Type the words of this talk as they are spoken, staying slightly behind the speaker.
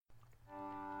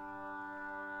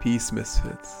Peace,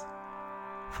 Misfits.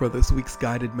 For this week's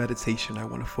guided meditation, I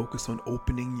want to focus on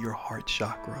opening your heart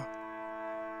chakra.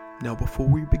 Now, before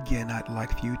we begin, I'd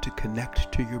like for you to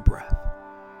connect to your breath.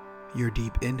 Your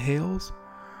deep inhales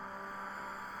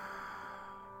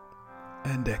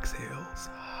and exhales.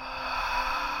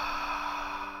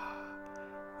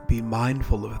 Be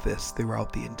mindful of this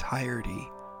throughout the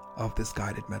entirety of this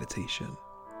guided meditation.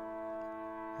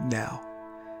 Now,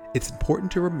 it's important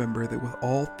to remember that with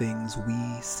all things,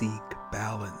 we seek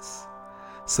balance.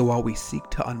 So while we seek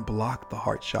to unblock the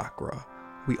heart chakra,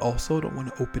 we also don't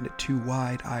want to open it too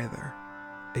wide either.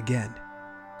 Again,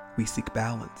 we seek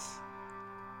balance.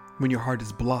 When your heart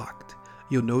is blocked,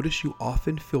 you'll notice you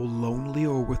often feel lonely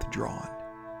or withdrawn.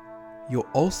 You'll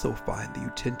also find that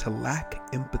you tend to lack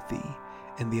empathy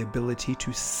and the ability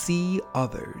to see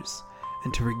others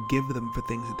and to forgive them for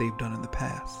things that they've done in the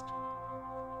past.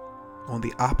 On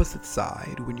the opposite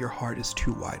side, when your heart is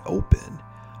too wide open,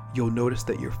 you'll notice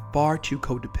that you're far too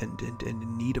codependent and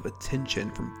in need of attention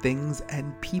from things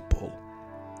and people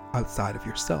outside of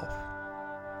yourself.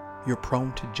 You're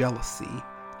prone to jealousy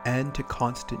and to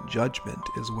constant judgment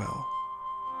as well.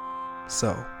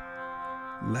 So,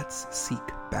 let's seek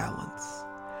balance.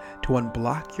 To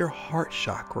unblock your heart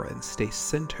chakra and stay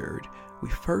centered, we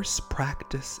first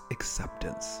practice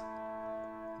acceptance.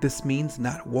 This means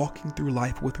not walking through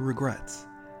life with regrets.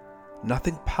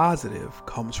 Nothing positive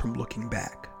comes from looking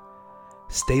back.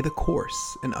 Stay the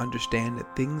course and understand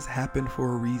that things happen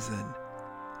for a reason.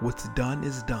 What's done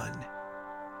is done.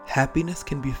 Happiness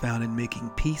can be found in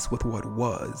making peace with what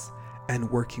was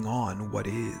and working on what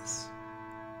is.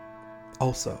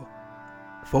 Also,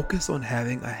 focus on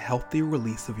having a healthy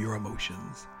release of your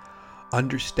emotions.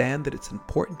 Understand that it's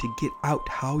important to get out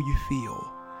how you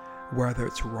feel, whether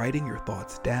it's writing your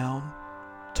thoughts down,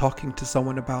 talking to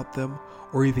someone about them,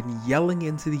 or even yelling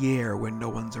into the air when no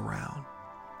one's around.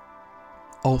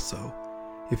 Also,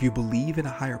 if you believe in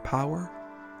a higher power,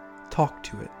 talk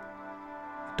to it.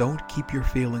 Don't keep your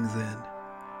feelings in.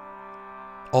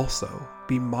 Also,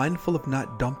 be mindful of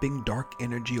not dumping dark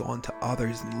energy onto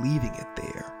others and leaving it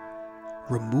there.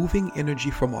 Removing energy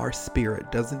from our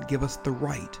spirit doesn't give us the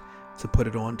right to put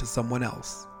it on to someone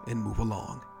else and move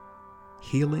along.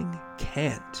 Healing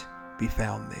can't be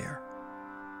found there.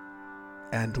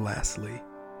 And lastly,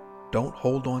 don't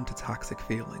hold on to toxic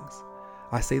feelings.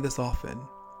 I say this often.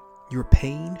 Your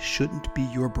pain shouldn't be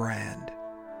your brand.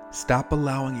 Stop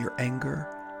allowing your anger,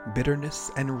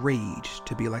 bitterness, and rage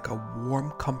to be like a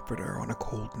warm comforter on a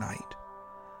cold night.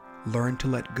 Learn to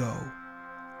let go.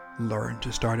 Learn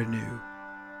to start anew.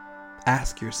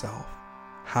 Ask yourself,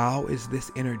 how is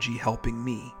this energy helping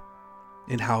me?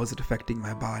 And how is it affecting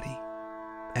my body?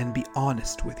 And be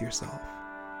honest with yourself.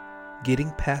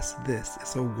 Getting past this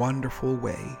is a wonderful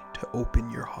way to open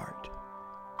your heart.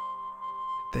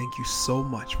 Thank you so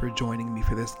much for joining me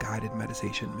for this guided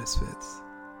meditation, Misfits.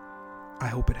 I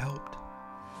hope it helped.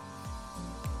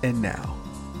 And now,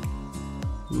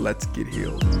 let's get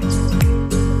healed.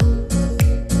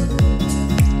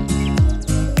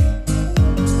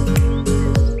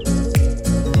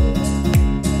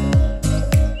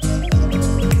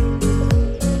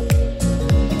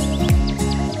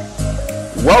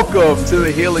 Welcome to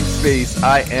the healing space.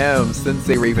 I am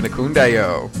Sensei Raven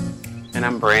Akundayo. And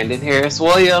I'm Brandon Harris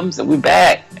Williams, and we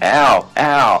back. Ow.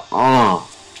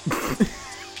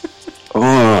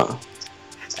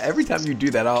 Every time you do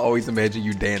that, I always imagine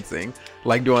you dancing,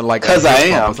 like doing like a hip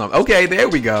bump or something. Okay, there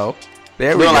we go.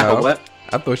 There we go. Like a what?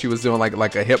 I thought she was doing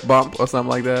like a hip bump or something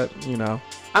like that. You know.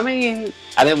 I mean,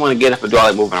 I didn't want to get up and do all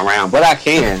that moving around, but I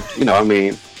can.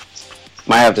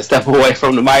 Might have to step away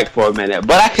from the mic for a minute,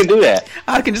 but I can do that.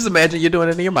 I can just imagine you're doing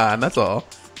it in your mind. That's all.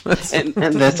 And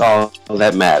that's all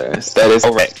that matters. That is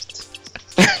correct.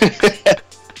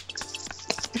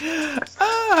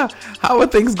 How are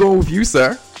things going with you,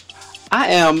 sir? I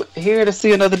am here to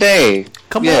see another day.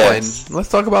 Come on, let's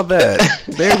talk about that.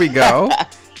 There we go.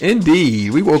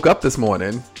 Indeed, we woke up this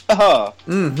morning.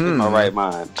 In my right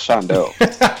mind, Shondo.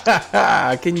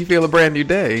 Can you feel a brand new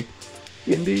day?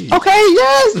 Indeed. Okay,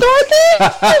 yes, Dorothy.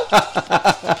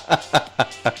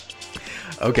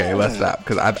 Okay, let's stop,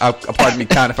 because I part of me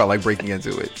kind of felt like breaking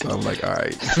into it, so I'm like, all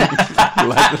right.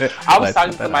 I was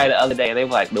talking to somebody the other day, and they were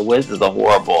like, "The Wiz is a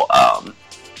horrible." I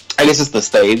guess it's the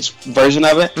stage version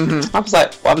of it. I was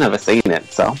like, "Well, I've never seen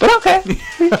it, so," but okay,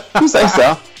 you say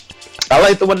so. I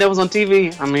like the one that was on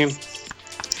TV. I mean,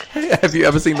 have you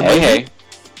ever seen the movie? Hey.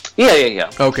 Yeah.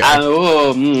 Okay.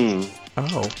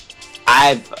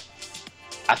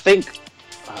 I think.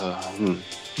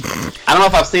 I don't know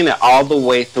if I've seen it all the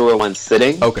way through in one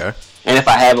sitting. Okay. And if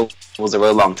I have, it was a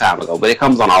really long time ago. But it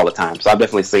comes on all the time, so I've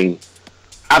definitely seen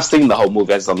I've seen the whole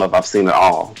movie. I just don't know if I've seen it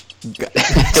all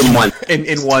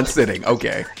in one sitting.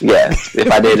 Okay. Yes.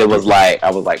 If I did, I was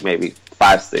like maybe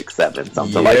 5, 6, 7,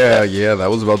 something like that. Yeah. That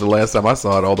was about the last time I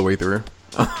saw it all the way through.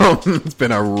 It's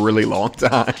been a really long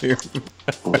time.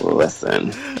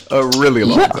 Listen, a really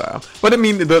long time. But I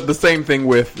mean, the same thing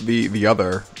with the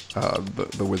other,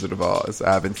 the Wizard of Oz.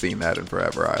 I haven't seen that in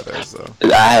forever either. So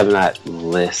I have not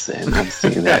listened. I've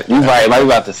seen that. You're right. Like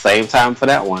about the same time for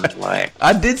that one. Like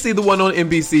I did see the one on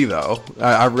NBC though.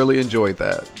 I really enjoyed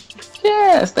that.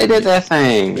 Yes, they did that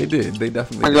thing. They did. They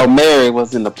definitely. I go. Mary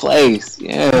was in the place.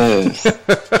 Yes,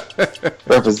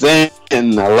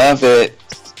 representing. I love it.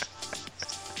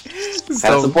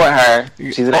 Gotta support her.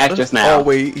 She's an actress now.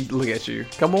 Always look at you.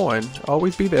 Come on.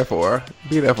 Always be there for her.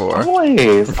 Be there for her.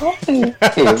 Always.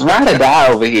 Ride or die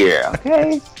over here.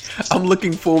 Okay. I'm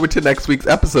looking forward to next week's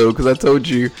episode because I told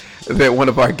you that one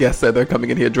of our guests said they're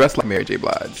coming in here dressed like Mary J.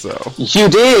 Blige. So you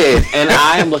did, and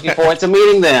I am looking forward to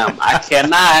meeting them. I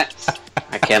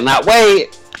cannot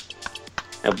wait.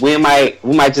 And we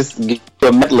might just get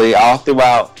a medley all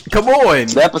throughout. Come on,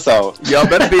 the episode. Y'all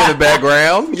better be in the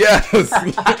background. Yes.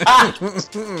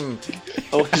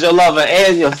 Your lover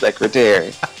and your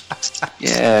secretary.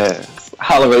 Yes.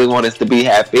 All I really want is to be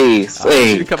happy.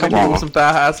 Sweet. You come in here with some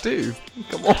thigh highs too.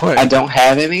 Come on. I don't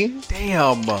have any.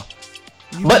 Damn.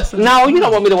 But no, you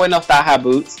don't want me to wear no thigh high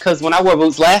boots because when I wore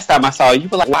boots last time I saw you,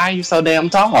 were like, "Why are you so damn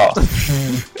tall?"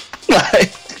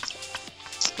 Like.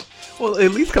 Well,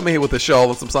 at least come in here with a shawl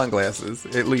and some sunglasses.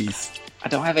 At least. I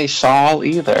don't have a shawl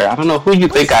either. I don't know who you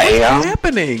think I am. What's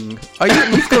happening? Are you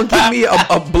at least going to give me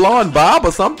a blonde bob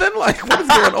or something? Like, what is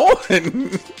going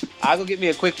on? I'll go get me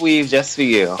a quick weave just for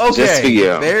you. Okay. Just for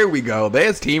you. There we go.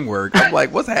 There's teamwork. I'm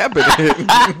like, what's happening?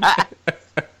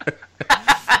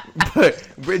 But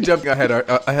we're jumping ahead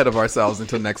of ourselves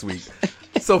until next week.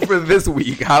 So for this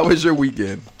week, how was your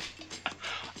weekend?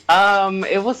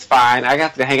 It was fine. I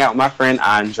got to hang out with my friend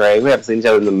Andre. We haven't seen each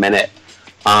other in a minute.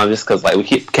 Just because like we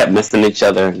kept missing each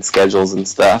other and schedules and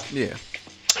stuff. Yeah.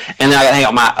 And then I got to hang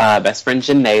out with my best friend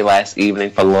Janae last evening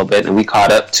for a little bit, and we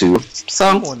caught up too.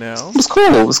 So come on now. It was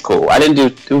cool. It was cool.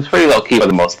 It was pretty low key for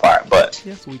the most part, but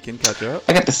yes, we can catch up.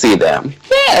 I got to see them.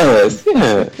 Yes.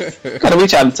 Got to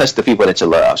reach out and touch the people that you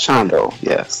love. Shondo.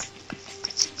 Yes.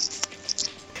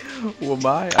 Well,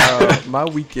 my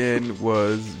weekend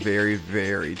was very,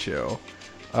 very chill.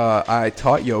 I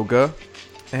taught yoga,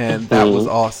 and that was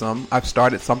awesome. I've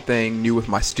started something new with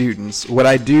my students. What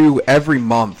I do every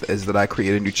month is that I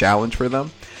create a new challenge for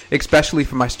them, especially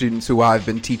for my students who I've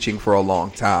been teaching for a long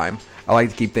time. I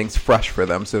like to keep things fresh for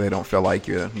them so they don't feel like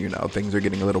things are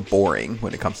getting a little boring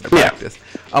when it comes to practice.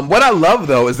 What I love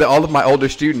though is that all of my older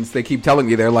students, they keep telling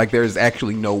me they're like, there's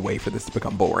actually no way for this to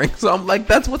become boring. So I'm like,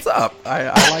 that's what's up. I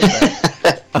like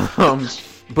that.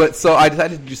 But so I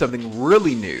decided to do something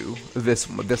really new this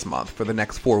month for the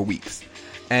next 4 weeks.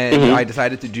 And I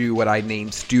decided to do what I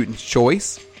named Student's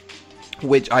Choice,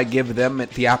 which I give them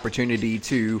the opportunity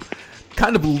to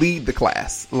kind of lead the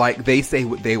class. Like they say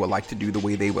what they would like to do, the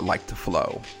way they would like to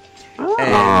flow.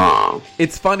 And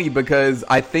it's funny because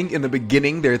I think in the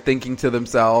beginning they're thinking to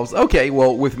themselves, okay,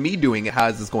 well, with me doing it, how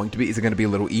is this going to be? Is it going to be a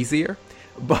little easier?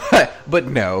 But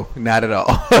no, not at all.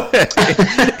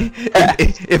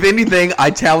 if anything,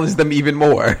 I challenge them even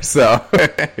more. So,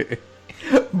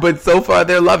 but so far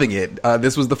they're loving it.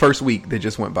 This was the first week that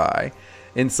just went by.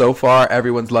 And so far,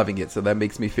 everyone's loving it. So that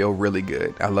makes me feel really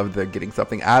good. I love they're getting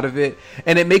something out of it.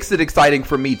 And it makes it exciting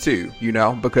for me too,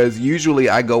 because usually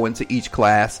I go into each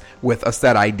class with a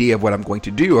set idea of what I'm going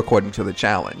to do according to the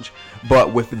challenge.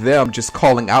 But with them just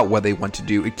calling out what they want to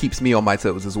do, it keeps me on my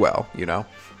toes as well,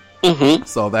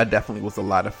 So that definitely was a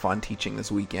lot of fun teaching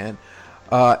this weekend.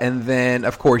 And then,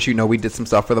 of course, we did some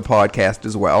stuff for the podcast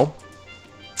as well.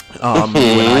 You and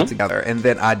I together, and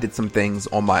then I did some things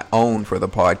on my own for the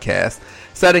podcast,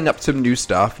 setting up some new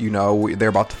stuff. They're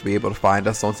about to be able to find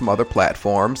us on some other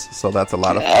platforms, so that's a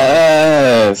lot of fun.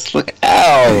 Yes, look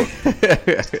out!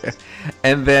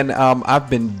 And then I've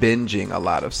been binging a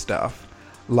lot of stuff.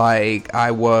 Like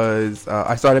I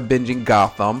started binging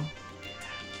Gotham,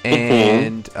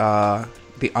 and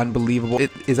The Unbelievable.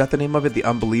 Is that the name of it? The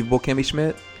Unbelievable Kimmy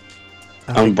Schmidt?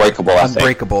 Unbreakable.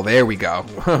 Unbreakable. There we go.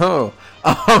 The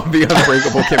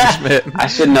Unbreakable Kimmy Schmidt. I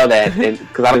should know that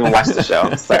because I don't even watch the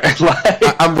show. Sorry.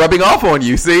 I'm rubbing off on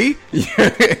you. See,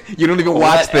 you don't even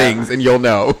watch things, and you'll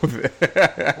know.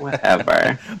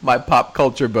 Whatever. My pop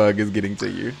culture bug is getting to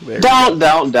you. Don't.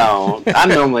 I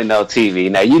normally know TV.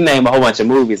 Now you name a whole bunch of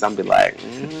movies, I'll be like,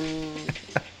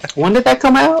 when did that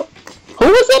come out? Who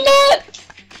was in that?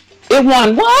 It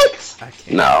won what?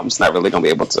 No, I'm just not really gonna be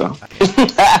able to.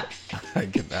 I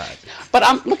cannot.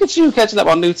 But look at you catching up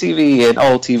on new TV and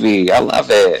old TV. I love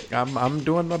it. I'm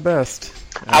doing my best.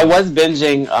 I was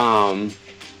binging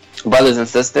Brothers and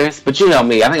Sisters, but you know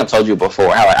me. I think I've told you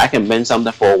before how I can binge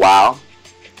something for a while,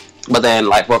 but then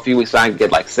like for a few weeks I can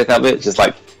get like sick of it, just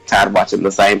like tired of watching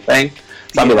the same thing.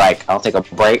 So I'll be like, I'll take a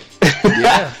break.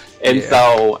 Yeah. And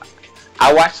so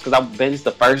I watched, because I binged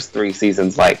the first 3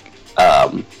 seasons like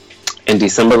in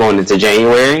December going into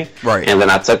January. Right. And then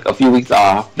I took a few weeks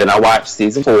off. Then I watched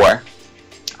season 4.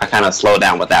 I kind of slowed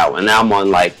down with that one. Now I'm on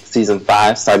like season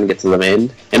 5, starting to get to the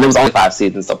end. And there was only 5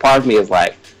 seasons. So part of me is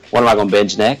like, what am I going to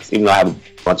binge next? Even though I have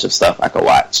a bunch of stuff I could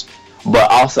watch. But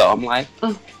also I'm like,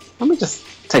 let me just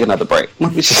take another break.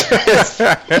 Let me just...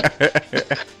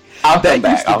 That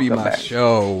used to be my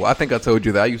show. I think I told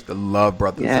you that. I used to love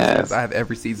Brothers and Sisters. I have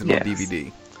every season on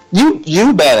DVD.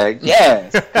 You better,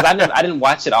 yes. Because I didn't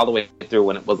watch it all the way through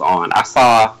when it was on. I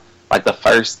saw like the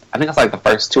first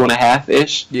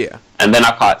 2.5-ish. Yeah. And then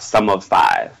I caught some of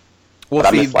 5.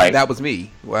 Well, see, that was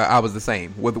me. Well, I was the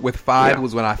same. With 5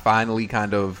 was when I finally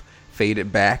kind of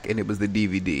faded back, and it was the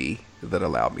DVD that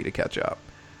allowed me to catch up.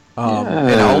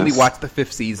 And I only watched the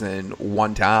 5th season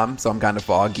one time, so I'm kind of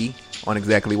foggy on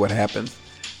exactly what happens.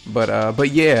 But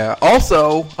yeah,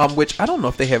 also, which I don't know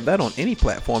if they have that on any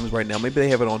platforms right now. Maybe they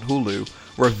have it on Hulu.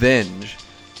 Revenge.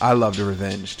 I loved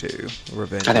Revenge too.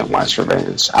 Revenge. I didn't watch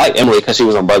Revenge. I like Emily because she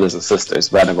was on Brothers and Sisters,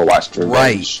 but I never watched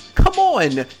Revenge. Right. Come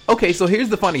on. Okay, so here's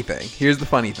the funny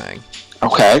thing.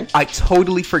 Okay. I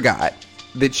totally forgot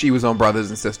that she was on Brothers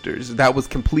and Sisters. That was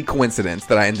complete coincidence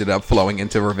that I ended up flowing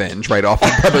into Revenge right off of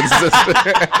Brothers and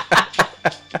Sisters.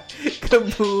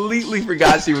 Completely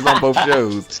forgot she was on both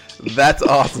shows. That's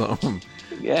awesome.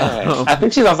 Yeah. I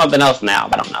think she's on something else now,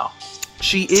 but I don't know.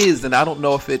 She is, and I don't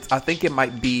know if I think it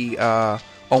might be on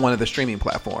one of the streaming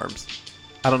platforms.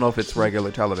 I don't know if it's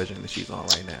regular television that she's on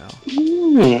right now.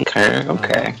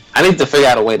 Okay. I need to figure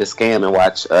out a way to scan and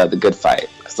watch The Good Fight,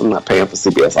 because I'm not paying for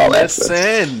CBS All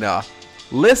Access.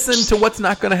 Listen to what's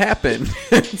not going to happen.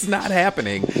 It's not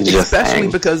happening. Especially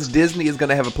because Disney is going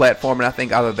to have a platform, and I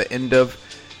think either the end of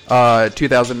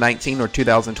 2019 or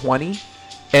 2020.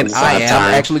 And I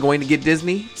am actually going to get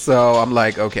Disney. So I'm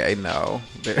like, okay, no.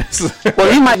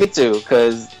 Well, you might get to,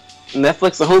 because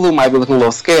Netflix and Hulu might be looking a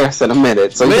little scarce in a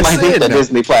minute. So you might need the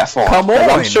Disney platform. Come on.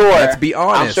 I'm sure, let's be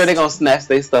honest. I'm sure they're going to snatch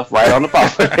their stuff right on the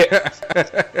pocket.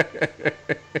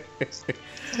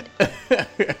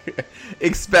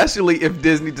 Especially if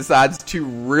Disney decides to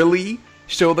really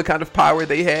show the kind of power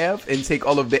they have and take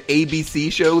all of the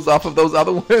ABC shows off of those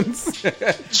other ones.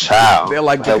 Child. They're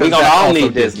like, we gonna all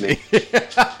need Disney.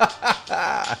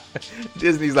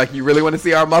 Disney's like, you really want to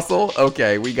see our muscle?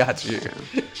 Okay, we got you.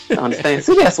 I understand.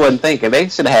 CBS wasn't thinking. They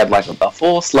should have had like a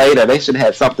full slate, or they should have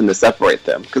had something to separate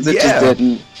them, because it just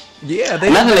didn't. Yeah,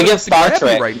 they nothing against Star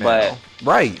Trek right now,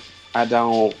 but I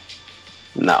don't.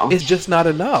 No, it's just not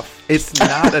enough. It's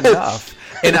not enough.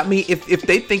 And I mean, if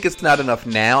they think it's not enough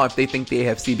now, if they think they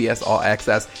have CBS All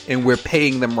Access and we're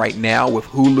paying them right now with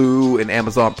Hulu and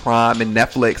Amazon Prime and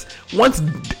Netflix, once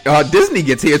Disney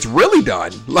gets here, it's really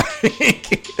done. Like,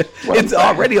 it's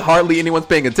already hardly anyone's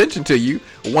paying attention to you.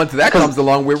 Once that comes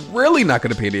along, we're really not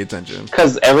going to pay any attention.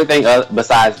 Because everything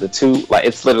besides the two, like,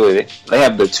 it's literally, they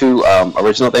have the two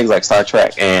original things like Star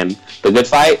Trek and The Good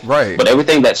Fight. Right. But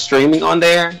everything that's streaming on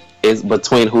there is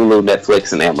between Hulu,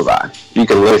 Netflix, and Amazon. You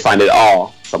can really find it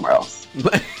all somewhere else. or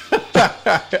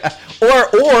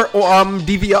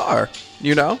DVR,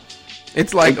 you know?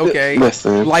 It's like, okay,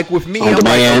 listen, like with me, I'm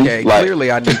like, okay, clearly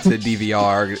I need to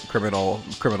DVR Criminal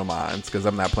Minds, because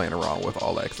I'm not playing around with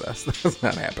All Access. That's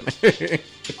not happening. It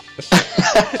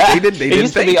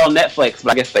used to be on Netflix,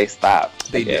 but I guess they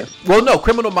stopped. They did. Well, no,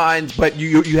 Criminal Minds, but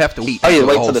you have to wait. Oh, yeah,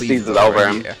 wait till the season's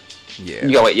over. Yeah.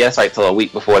 You gotta wait, right till a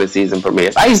week before the season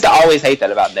premieres. I used to always hate that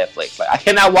about Netflix. Like, I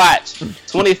cannot watch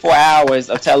 24 hours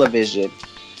of television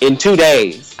in 2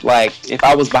 days. Like, if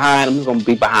I was behind, I'm just gonna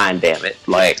be behind, damn it.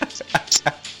 Like,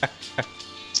 I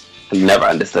never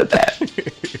understood that.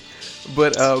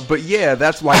 But yeah,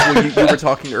 that's why when you were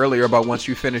talking earlier about once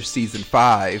you finish season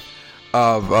 5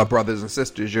 of Brothers and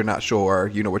Sisters, you're not sure,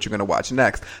 you know, what you're going to watch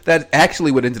next. That's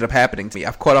actually what ended up happening to me.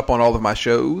 I've caught up on all of my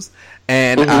shows,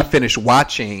 and I finished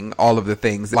watching all of the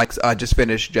things. Like, I just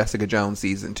finished Jessica Jones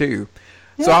season 2.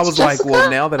 So I was like, well,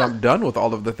 now that I'm done with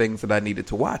all of the things that I needed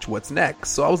to watch, what's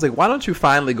next? So I was like, why don't you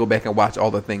finally go back and watch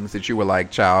all the things that you were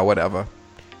like, child, whatever.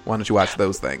 Why don't you watch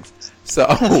those things? So,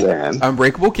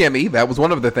 Unbreakable Kimmy, that was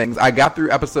one of the things. I got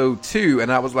through episode 2,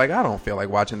 and I was like, I don't feel like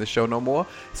watching this show no more.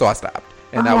 So I stopped.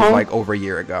 And that was like over a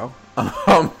year ago.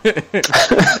 And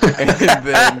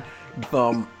then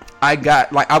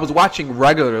I was watching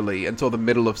regularly until the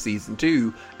middle of season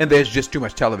 2, and there's just too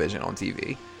much television on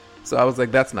TV. So I was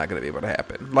like, that's not going to be able to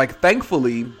happen. Like,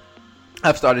 thankfully,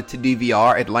 I've started to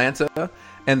DVR Atlanta,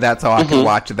 and that's how I can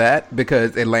watch that,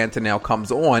 because Atlanta now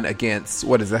comes on against,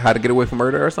 what is it, How to Get Away from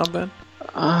Murder or something?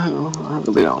 I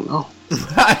really don't know.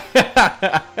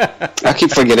 I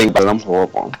keep forgetting, but I'm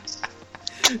horrible.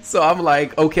 So I'm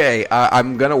like, okay,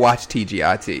 I'm going to watch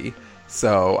TGIT.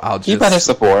 So I'll just you better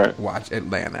support. Watch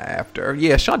Atlanta after.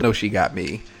 Yeah, Sean knows she got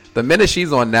me. The minute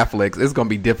she's on Netflix, it's gonna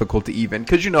be difficult to even,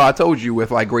 because I told you with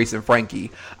like Grace and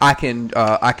Frankie, I can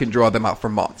draw them out for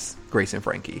months. Grace and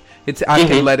Frankie, I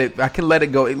can let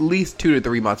it go at least 2 to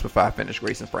 3 months before I finish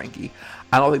Grace and Frankie.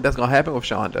 I don't think that's gonna happen with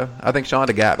Shonda. I think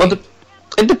Shonda got me.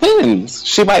 It depends.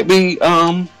 She might be.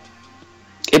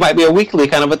 It might be a weekly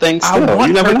kind of a thing. Still. I want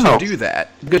you never her know. to do that,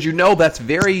 because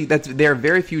there are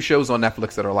very few shows on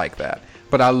Netflix that are like that.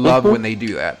 But I love when they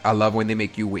do that. I love when they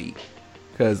make you wait,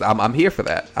 because I'm here for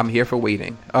that. I'm here for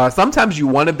waiting. Sometimes you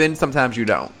want to binge, sometimes you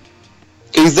don't.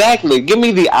 Exactly. Give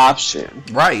me the option.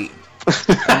 Right.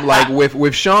 I'm like, with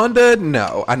Shonda,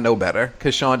 no, I know better,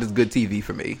 because Shonda's good TV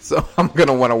for me. So I'm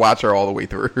gonna want to watch her all the way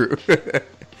through.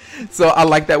 So I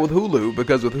like that with Hulu,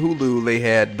 because with Hulu they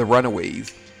had The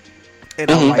Runaways. And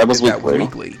I like that was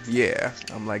weekly. Yeah,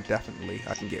 I'm like, definitely,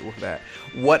 I can get with that.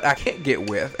 What I can't get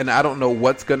with, and I don't know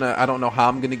how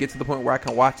I'm gonna get to the point where I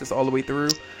can watch this all the way through,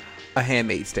 A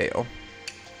Handmaid's Tale.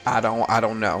 I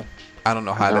don't know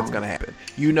how that's gonna happen.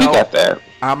 You got that.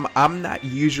 I'm not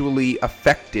usually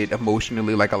affected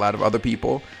emotionally like a lot of other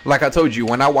people. Like I told you,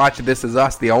 when I watch This Is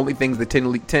Us, the only things that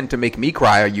tend to make me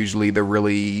cry are usually the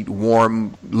really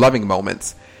warm, loving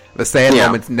moments. The sad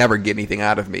moments never get anything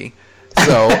out of me.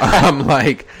 So I'm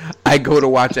like, I go to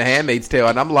watch A Handmaid's Tale,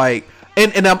 and I'm like,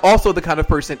 and I'm also the kind of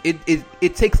person,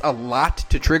 it takes a lot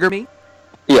to trigger me.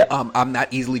 Yeah. I'm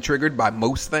not easily triggered by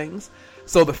most things.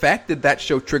 So the fact that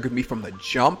show triggered me from the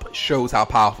jump shows how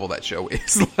powerful that show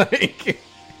is. Like,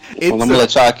 I'm gonna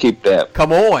let y'all keep that.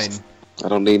 Come on. I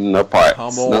don't need no parts.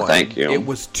 Come on. No, thank you. It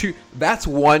was that's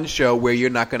one show where you're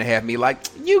not gonna have me like,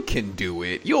 you can do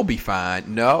it, you'll be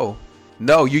fine. No,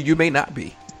 you may not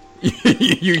be.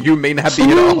 you may not be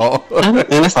at all. And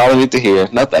that's all I need to hear.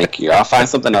 No, thank you. I'll find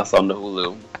something else on the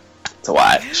Hulu to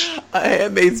watch. A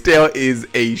Handmaid's Tale is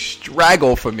a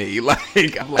straggle for me.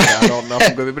 Like, I'm like, I don't know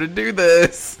if I'm gonna be able to do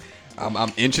this.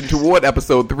 I'm inching toward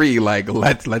episode 3. Like,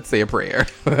 let's say a prayer.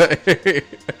 I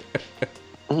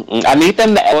need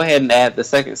them to go ahead and add the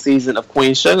second season of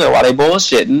Queen Sugar while they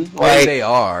bullshitting. Like, they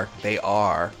are. They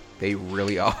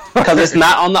really are. Because it's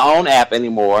not on the OWN app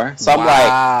anymore. So I'm like,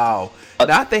 wow.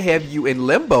 Not to have you in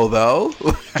limbo, though.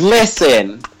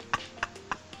 Listen.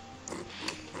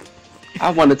 I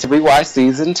wanted to rewatch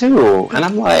season 2. And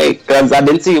I'm like, because I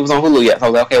didn't see it was on Hulu yet. So I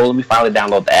was like, okay, well, let me finally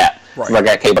download the app. Right. So I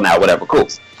got cable now, whatever. Cool.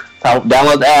 So I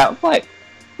download the app. I'm like,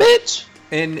 bitch.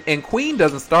 And Queen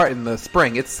doesn't start in the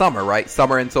spring. It's summer, right?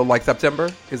 Summer until like September?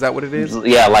 Is that what it is?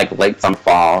 Yeah, like late summer,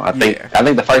 fall. I think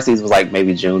the first season was like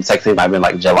maybe June. Second season might have been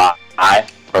like July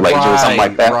or late June, something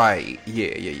like that. Right.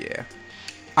 Yeah.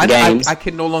 I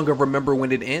can no longer remember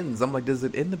when it ends. I'm like, does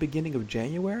it end the beginning of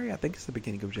January? I think it's the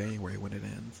beginning of January when it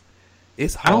ends.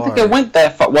 It's hard. I don't think it went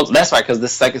that far. Well, that's right, because the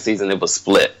second season it was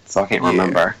split, so I can't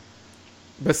remember.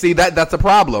 But see, that's a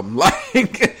problem.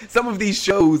 Like, some of these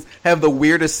shows have the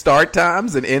weirdest start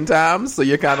times and end times, so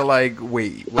you're kind of like,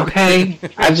 wait. What? Okay,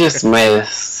 I just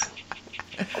missed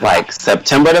like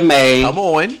September to May. Come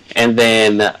on. And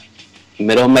then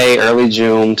middle May, early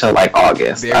June to like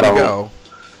August.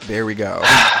 There we go.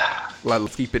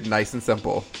 Let's keep it nice and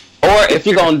simple. Or if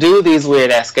you're going to do these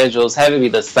weird-ass schedules, have it be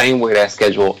the same weird-ass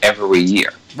schedule every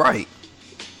year. Right.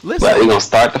 Listen. But we're going to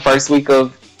start the first week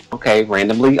of,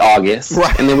 randomly August.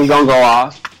 Right. And then we're going to go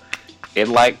off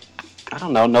in, like, I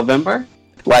don't know, November?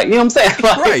 Like, you know what I'm saying?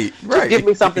 Like, right. Just give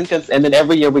me something, and then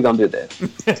every year we're going to do this.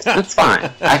 That's fine.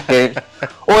 I can.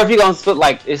 Or if you're going to split,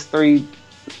 like, it's 3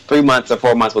 months or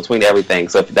 4 months between everything.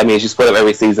 So if that means you split up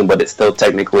every season, but it's still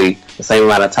technically the same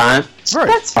amount of time. Right.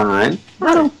 That's fine.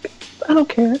 I don't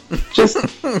care. Just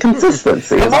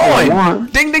consistency. Come on.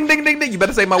 Ding, ding, ding, ding, ding. You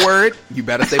better say my word. You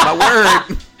better say my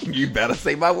word. You better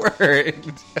say my word.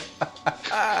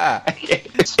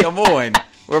 Come on.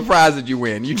 What prize did you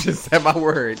win? You just said my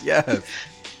word. Yes.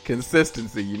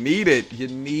 Consistency. You need it. You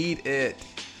need it.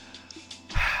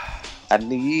 I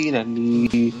need.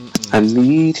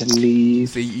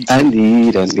 See, I'm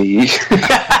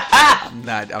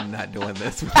not doing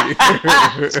this with you.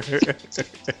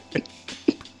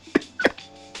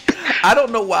 I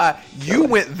don't know why you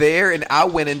went there and I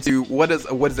went into what is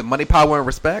it? Money, Power, and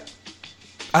Respect.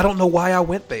 I don't know why I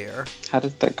went there. How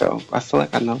did that go? I feel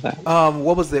like I know that.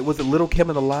 What was it? Was it Little Kim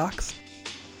and the Lox?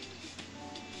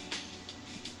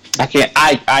 I can't.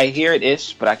 I hear it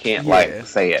ish, but I can't like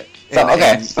say it. So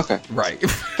okay. Right.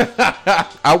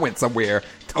 I went somewhere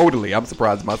totally. I'm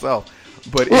surprised myself.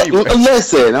 But anyway,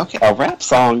 listen. Okay, a rap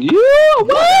song. Yeah.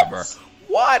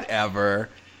 Whatever.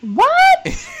 What?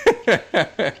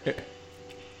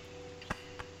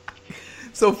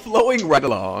 So flowing right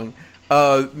along,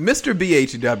 Mr.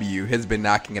 BHW has been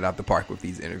knocking it out the park with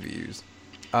these interviews.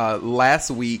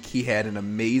 Last week, he had an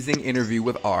amazing interview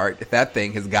with Art. That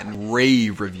thing has gotten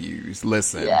rave reviews.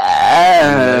 Listen,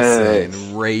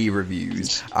 rave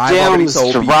reviews. I've already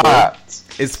told people,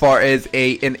 as far as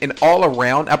an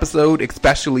all-around episode,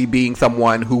 especially being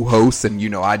someone who hosts and,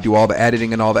 I do all the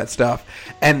editing and all that stuff,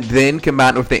 and then come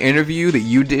out with the interview that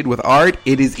you did with Art,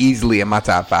 it is easily in my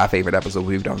top 5 favorite episodes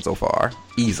we've done so far.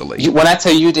 Easily. When I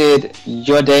tell you did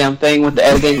your damn thing with the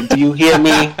editing, do you hear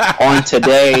me on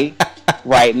today?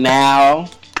 Right now,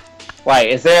 like,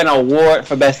 is there an award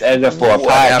for best editor for a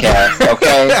podcast?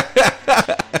 Okay,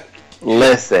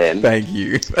 listen. Thank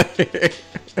you.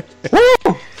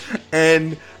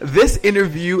 And this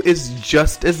interview is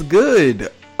just as good.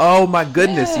 Oh my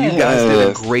goodness, you guys did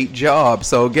a great job.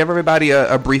 So give everybody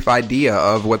a brief idea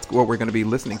of what we're going to be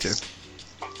listening to.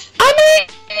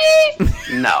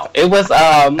 No, it was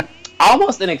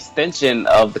almost an extension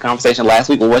of the conversation last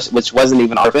week, which wasn't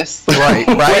even on purpose.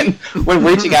 Right. when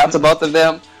reaching out to both of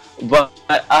them, but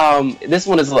this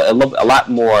one is a lot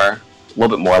more,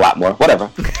 whatever,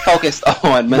 focused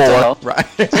on mental health, right?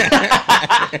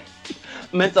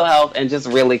 Mental health, and just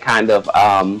really kind of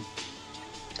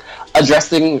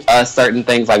addressing certain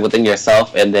things like within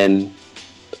yourself, and then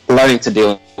learning to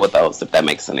deal with those. If that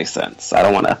makes any sense, I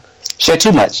don't want to share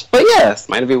too much, but yes,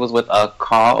 my interview was with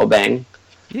Carl Obang.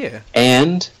 Yeah.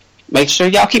 And make sure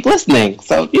y'all keep listening.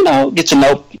 So, get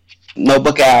your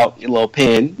notebook out, your little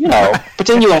pen,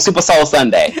 pretend you're on Super Soul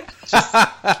Sunday.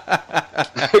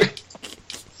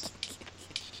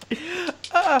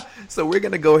 So we're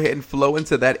going to go ahead and flow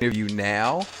into that interview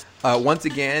now. Once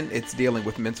again, it's dealing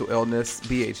with mental illness.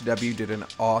 BHW did an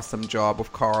awesome job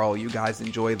with Carl. You guys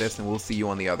enjoy this, and we'll see you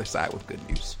on the other side with good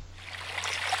news.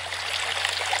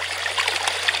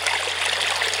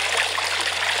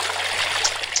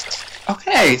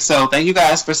 Okay, so thank you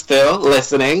guys for still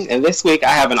listening. And this week I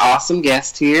have an awesome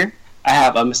guest here. I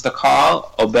have Mr.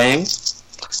 Carl Obang.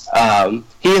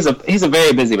 He's a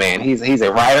very busy man. He's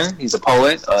a writer, he's a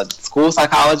poet, a school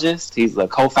psychologist. He's a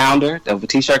co-founder of a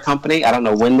t-shirt company. I don't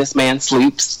know when this man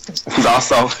sleeps. He's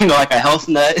also like a health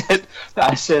nut.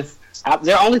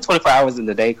 There are only 24 hours in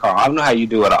the day, Carl. I don't know how you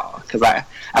do it all, because I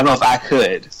don't know if I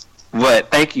could.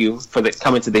 But thank you for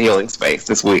coming to the healing space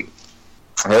this week.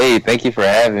 Hey, thank you for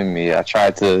having me. I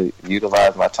tried to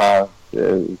utilize my time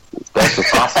as best as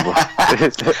possible.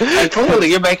 And clearly,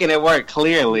 you're making it work.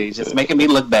 Clearly, just making me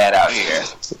look bad out here.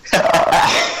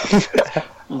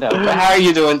 No, but how are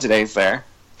you doing today, sir?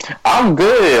 I'm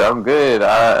good.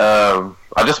 I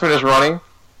just finished running,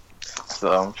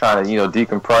 so I'm trying to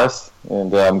decompress,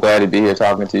 and I'm glad to be here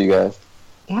talking to you guys.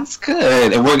 That's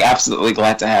good, and we're absolutely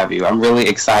glad to have you. I'm really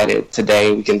excited.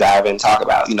 Today we can dive in and talk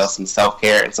about, some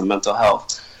self-care and some mental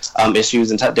health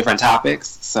issues and different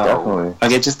topics. So, definitely.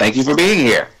 Again, just thank you for being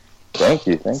here. Thank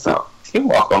you. You're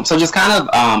welcome. So just kind of,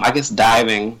 I guess,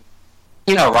 diving,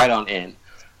 right on in.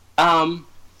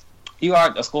 You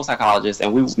are a school psychologist,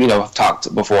 and we, have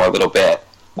talked before a little bit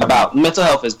about mental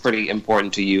health is pretty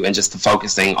important to you, and just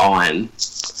focusing on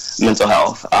mental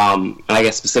health, and I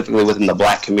guess specifically within the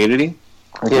Black community.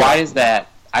 Okay. Why is that,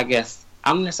 I guess,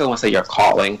 I don't necessarily want to say your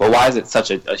calling, but why is it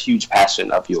such a huge passion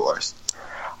of yours?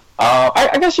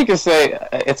 I guess you could say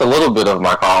it's a little bit of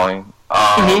my calling.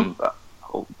 I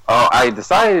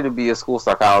decided to be a school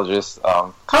psychologist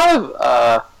kind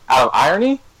of out of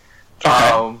irony.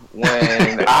 Okay.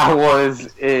 When I was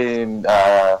in,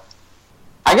 I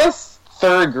guess,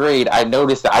 3rd grade, I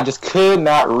noticed that I just could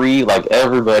not read like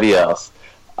everybody else.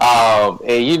 And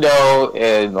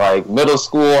in like middle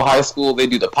school, high school, they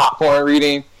do the popcorn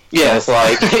reading. Yeah, it's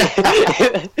like,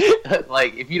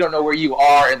 like if you don't know where you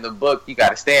are in the book, you got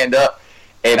to stand up.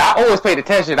 And I always paid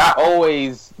attention. I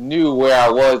always knew where I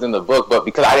was in the book, but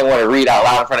because I didn't want to read out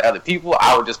loud in front of other people,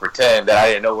 I would just pretend that I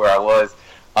didn't know where I was.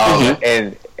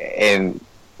 And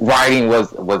writing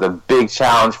was a big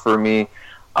challenge for me.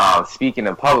 Speaking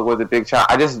in public was a big challenge.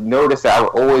 I just noticed that I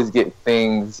would always get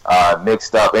things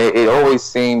mixed up. It always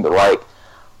seemed like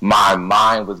my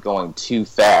mind was going too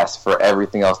fast for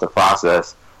everything else to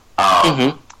process.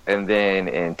 And then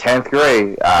in 10th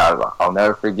grade, I'll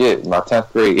never forget, my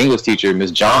 10th grade English teacher,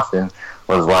 Miss Johnson,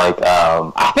 was like,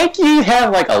 I think you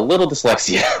have like a little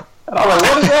dyslexia. And I was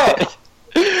like, what is that?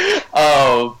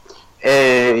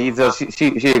 And so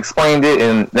she explained it,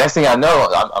 and next thing I know,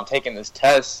 I'm taking this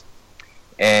test,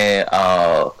 and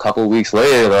a couple of weeks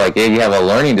later, they're like, yeah, you have a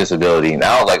learning disability. And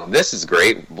I was like, this is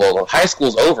great. Well, high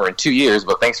school's over in 2 years,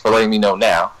 but thanks for letting me know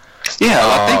now. Yeah,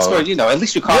 like, thanks for, at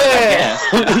least you called it.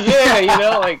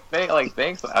 Yeah,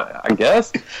 thanks, I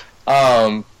guess.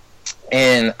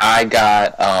 And I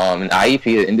got an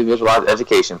IEP, an individualized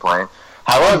education plan.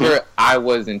 However, I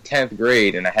was in 10th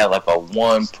grade, and I had like a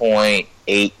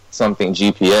 1.8 something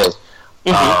GPA.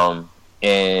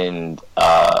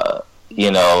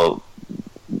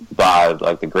 By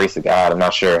like the grace of God, I'm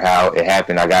not sure how it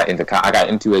happened. I got into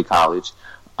a college,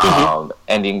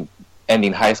 ending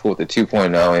high school with a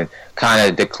 2.0, and kind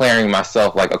of declaring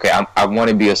myself like, okay, I want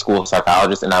to be a school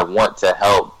psychologist, and I want to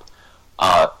help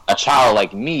a child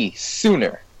like me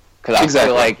sooner. Because I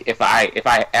feel like if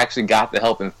I actually got the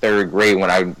help in 3rd grade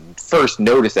when I first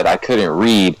noticed that I couldn't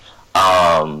read,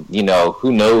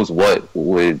 who knows what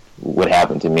would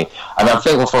happen to me. I mean, I'm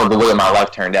thankful for the way my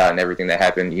life turned out and everything that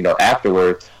happened,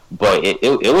 afterward. But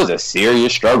it was a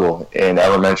serious struggle in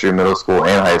elementary, middle school,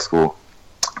 and high school.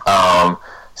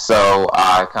 So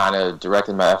I kind of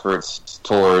directed my efforts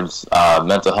towards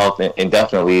mental health and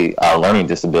definitely learning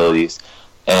disabilities,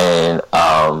 and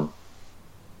kind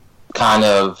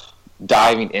of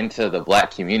diving into the Black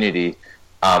community.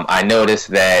 I noticed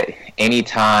that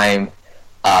anytime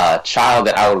a child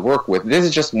that I would work with, this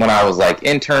is just when I was like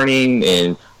interning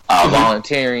and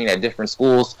volunteering at different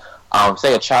schools,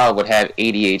 say a child would have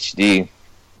ADHD,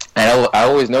 and I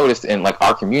always noticed in like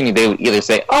our community, they would either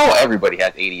say, oh, everybody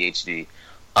has ADHD,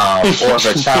 or if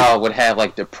a child would have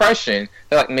like depression,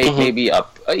 like maybe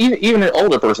even an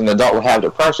older person, an adult would have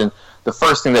depression, the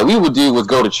first thing that we would do was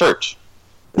go to church.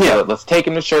 Yeah, let's take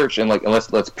him to church and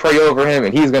let's pray over him,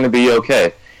 and he's going to be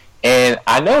okay. And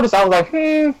I noticed, I was like,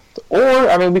 or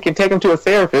I mean, we can take him to a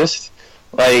therapist.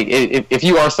 Like, if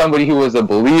you are somebody who is a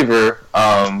believer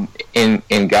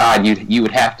in God, you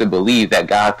would have to believe that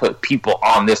God put people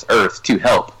on this earth to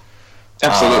help.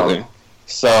 Absolutely.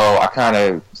 So I kind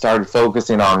of started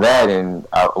focusing on that, and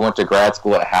I went to grad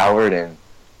school at Howard, and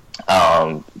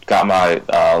got my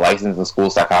license in school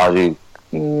psychology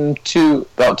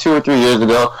about 2 or 3 years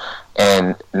ago,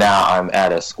 and now I'm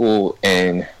at one school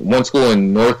in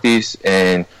Northeast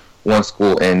and one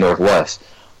school in Northwest.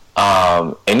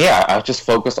 And yeah, I just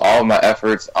focused all of my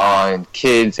efforts on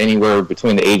kids anywhere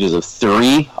between the ages of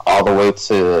 3 all the way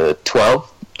to 12,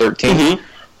 13.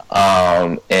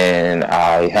 And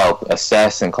I help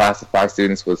assess and classify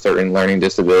students with certain learning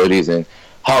disabilities, and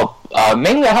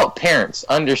mainly I help parents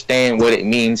understand what it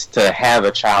means to have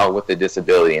a child with a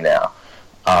disability now.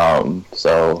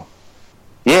 So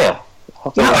yeah,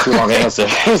 hopefully not too long answer.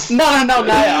 No, not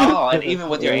at all. And even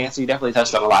with your answer, you definitely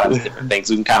touched on a lot of different things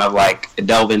we can kind of like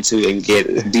delve into and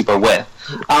get deeper with.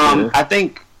 I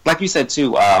think, like you said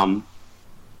too, because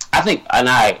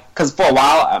for a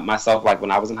while myself, like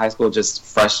when I was in high school, just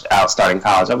fresh out starting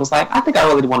college, I was like, I think I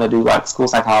really want to do like school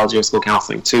psychology or school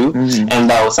counseling too. And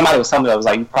though somebody was telling me, I was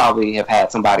like, you probably have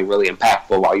had somebody really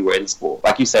impactful while you were in school.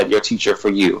 Like you said, your teacher for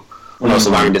you was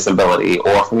a learning disability,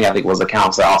 or for me, I think it was a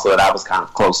counselor also that I was kind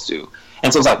of close to.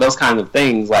 And so it's like those kinds of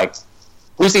things, like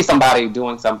we see somebody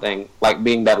doing something, like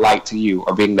being that light to you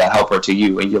or being that helper to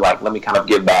you, and you're like, let me kind of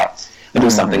give back and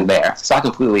do something there. So I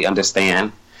completely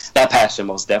understand that passion,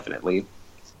 most definitely.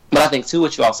 But I think too,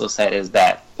 what you also said is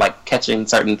that like catching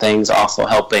certain things, also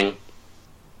helping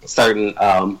certain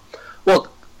I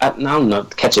don't know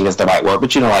if catching is the right word,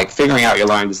 but like figuring out your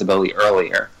learning disability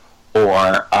earlier,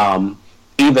 or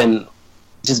even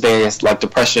just various like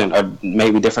depression or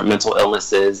maybe different mental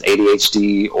illnesses,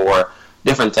 ADHD, or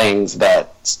different things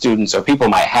that students or people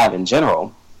might have in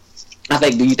general.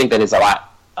 Do you think that it's a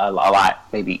lot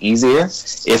maybe easier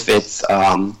if it's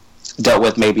dealt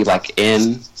with maybe like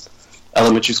in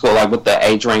elementary school, like with the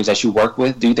age range that you work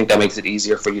with? Do you think that makes it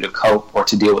easier for you to cope or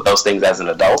to deal with those things as an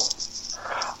adult?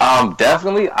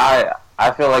 Definitely. I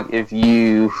feel like if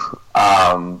you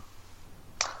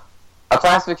a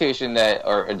classification that,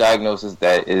 or a diagnosis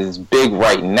that is big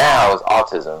right now is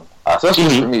autism.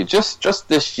 Especially for me, just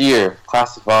this year,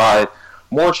 classified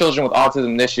more children with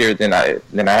autism this year than I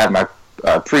had my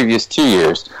previous 2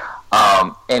 years.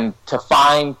 And to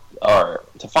find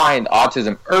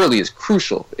autism early is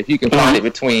crucial. If you can find it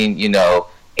between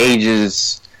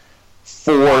ages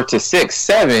 4 to 6,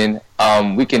 7,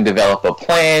 we can develop a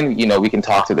plan. We can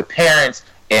talk to the parents,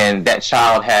 and that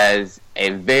child has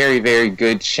a very, very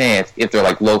good chance, if they're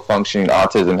like low functioning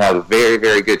autism, have a very,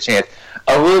 very good chance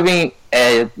of living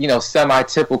a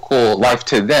semi-typical life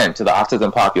to them, to the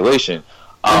autism population.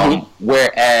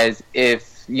 Whereas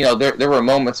if, there were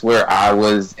moments where I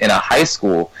was in a high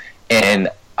school and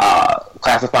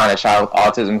classifying a child with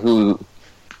autism who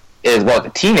is, a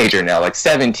teenager now, like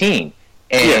 17.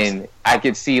 And I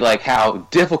could see, like, how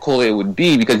difficult it would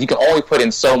be because you can only put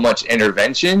in so much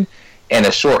intervention in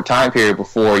a short time period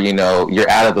before, you're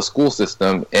out of the school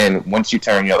system. And once you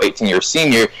turn, 18, you're a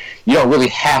senior, you don't really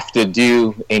have to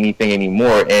do anything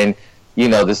anymore. And,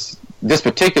 this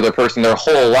particular person, their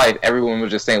whole life, everyone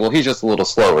was just saying, well, he's just a little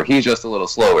slower. He's just a little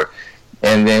slower.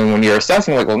 And then when you're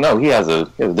assessing, like, well, no, he has a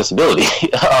disability.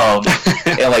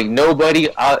 And, like, nobody,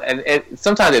 and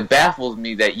sometimes it baffles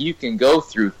me that you can go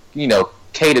through,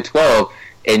 K to 12,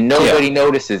 and nobody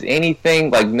notices anything.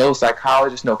 Like, no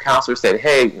psychologist, no counselor said,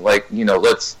 hey, like,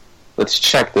 let's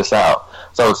check this out.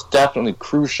 So it's definitely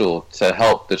crucial to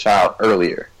help the child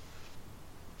earlier.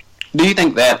 Do you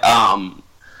think that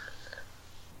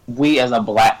we as a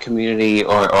black community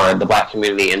or the black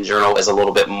community in general is a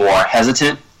little bit more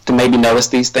hesitant to maybe notice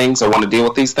these things or want to deal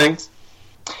with these things?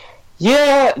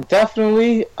 Yeah,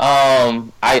 definitely.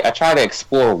 I try to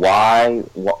explore why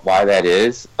that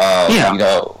is. I'm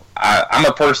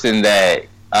a person that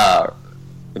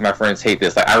my friends hate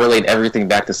this. Like, I relate everything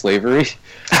back to slavery.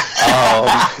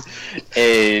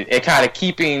 And kind of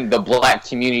keeping the black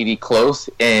community close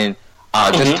and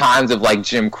just times of like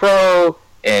Jim Crow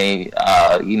and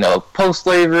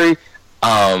post-slavery.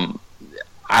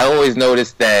 I always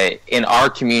notice that in our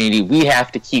community, we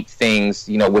have to keep things,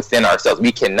 within ourselves.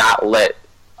 We cannot let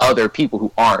other people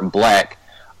who aren't black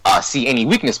see any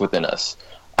weakness within us.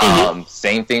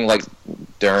 Same thing like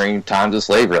during times of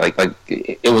slavery. Like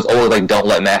it was always like, don't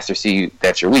let master see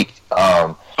that you're weak.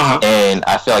 And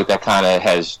I feel like that kind of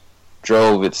has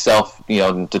drove itself,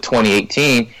 to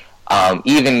 2018.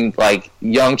 Even like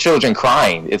young children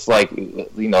crying, it's like,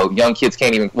 young kids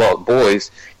can't even,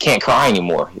 boys can't cry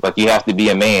anymore. Like, you have to be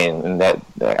a man, and that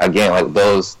again, like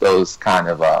those kind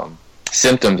of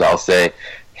symptoms, I'll say,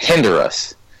 hinder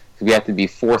us. We have to be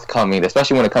forthcoming,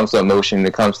 especially when it comes to emotion, when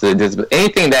it comes to disability,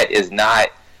 anything that is not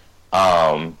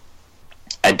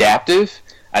adaptive.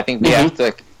 I think we have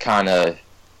to kind of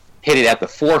hit it at the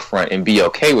forefront and be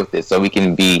okay with it, so we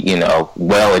can be,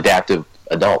 well adaptive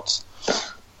adults.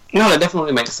 No, that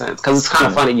definitely makes sense, because it's kind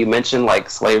of funny you mentioned like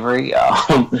slavery,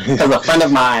 because a friend of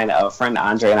mine,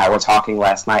 Andre, and I were talking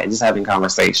last night and just having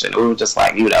conversation. We were just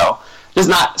like, just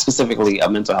not specifically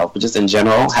mental health, but just in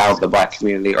general, how the black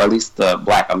community, or at least the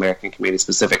black American community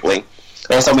specifically,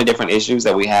 there's so many different issues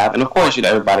that we have. And of course,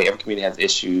 every community has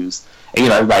issues,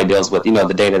 and everybody deals with,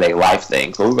 the day-to-day life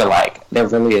things. But we were like, there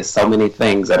really is so many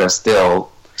things that we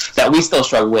still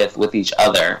struggle with each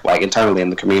other, like internally in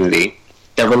the community,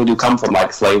 that really do come from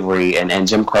like slavery and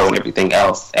Jim Crow and everything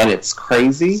else. And it's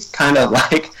crazy kind of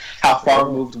like how far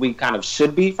removed we kind of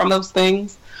should be from those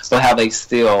things, but how they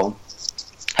still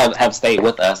have stayed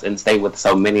with us and stayed with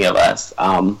so many of us.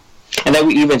 And then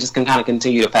we even just can kind of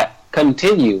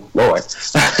continue, Lord,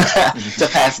 to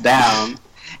pass down,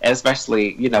 and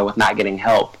especially, with not getting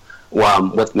help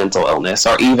with mental illness,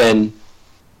 or even,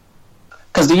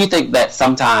 because do you think that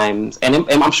sometimes, and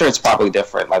I'm sure it's probably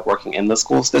different, like working in the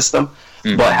school system,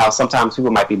 but how sometimes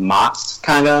people might be mocked,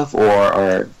 kind of,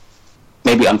 or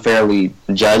maybe unfairly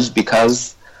judged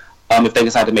because if they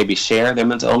decide to maybe share their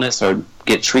mental illness or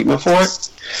get treatment for it?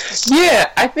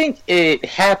 Yeah, I think it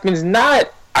happens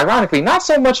ironically, not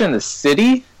so much in the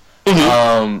city.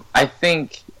 I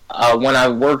think when I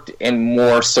worked in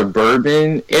more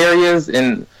suburban areas,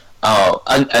 and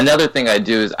another thing I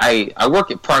do is I work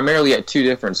primarily at 2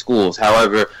 different schools.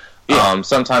 However,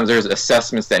 sometimes there's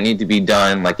assessments that need to be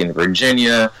done, like in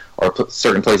Virginia or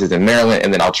certain places in Maryland,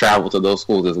 and then I'll travel to those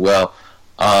schools as well.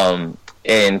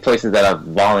 In places that I've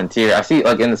volunteered, I see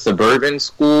like in the suburban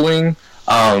schooling,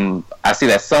 I see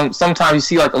that sometimes you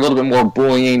see like a little bit more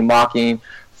bullying, mocking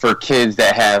for kids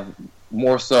that have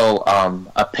more so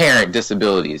apparent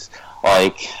disabilities,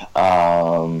 like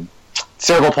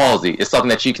cerebral palsy is something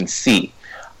that you can see.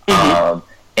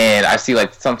 And I see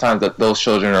like sometimes that those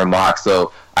children are mocked,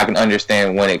 so I can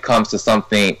understand when it comes to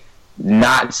something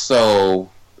not so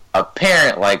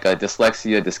apparent, like a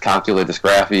dyslexia, dyscalculia,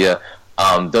 dysgraphia.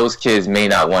 Those kids may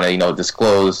not want to,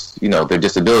 disclose, their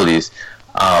disabilities.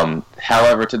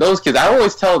 However, to those kids, I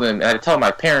always tell them, and I tell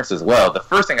my parents as well, the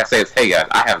first thing I say is, hey guys,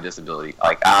 I have a disability.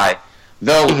 Like like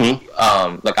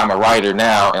I'm a writer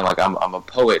now, and like I'm a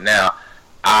poet now,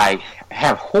 I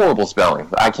have horrible spelling.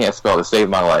 I can't spell to save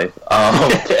my life.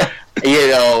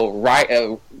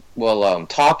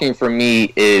 Talking for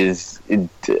me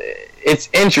it's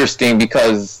interesting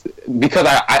because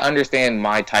I understand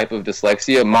my type of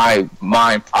dyslexia. My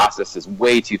mind processes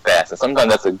way too fast, and sometimes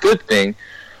that's a good thing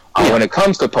when it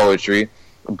comes to poetry.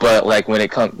 But like when it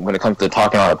comes to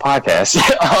talking on a podcast,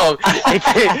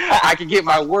 I can get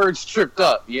my words tripped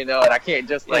up, and I can't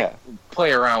just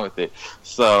play around with it.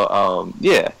 So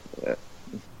yeah.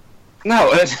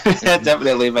 No, that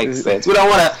definitely makes sense. We don't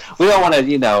want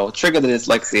to, trigger the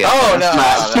dyslexia. Oh no.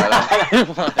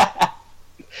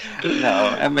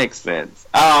 No, that makes sense.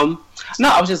 No,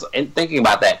 I was just thinking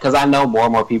about that because I know more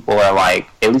and more people are like,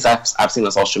 at least I've seen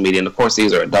on social media, and of course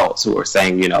these are adults who are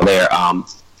saying, they're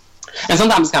and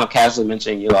sometimes it's kind of casually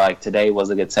mentioning, like today was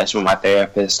a good session with my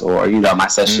therapist, or my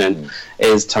session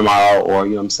is tomorrow, or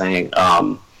I'm saying,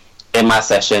 in my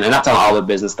session, and not telling all the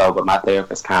business though, but my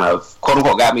therapist kind of quote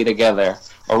unquote got me together,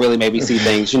 or really made me see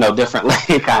things,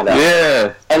 differently, kind of.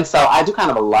 Yeah. And so I do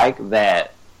kind of like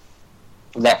that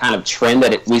kind of trend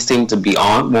that we seem to be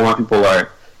on. More people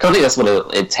are, because I think that's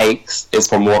what it takes, is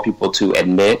for more people to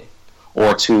admit,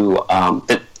 or to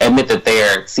admit that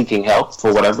they're seeking help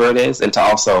for whatever it is, and to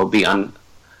also be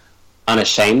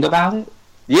unashamed about it.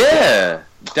 Yeah,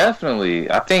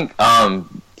 definitely. I think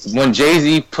when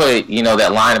Jay-Z put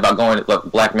that line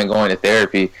about black men going to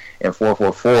therapy in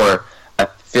 444, I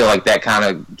feel like that kind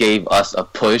of gave us a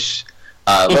push.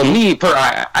 But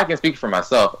I can speak for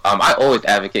myself. I always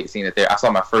advocate seeing it there. I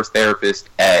saw my first therapist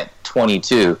at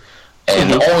 22. And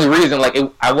the only reason,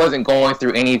 I wasn't going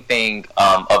through anything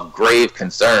of grave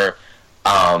concern.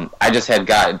 I just had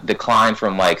got declined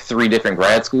from 3 different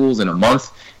grad schools in a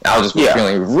month, and I was just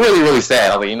feeling really, really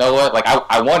sad. I was like, you know what?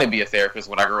 I want to be a therapist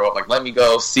when I grow up. Let me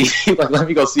go see a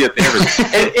therapist.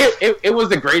 And it was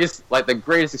the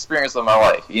greatest experience of my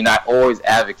life. I always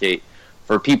advocate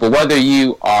for people, whether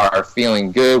you are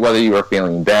feeling good, whether you are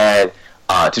feeling bad,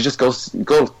 to just go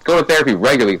to therapy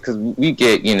regularly, because we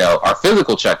get our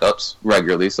physical checkups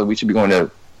regularly, so we should be going to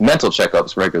mental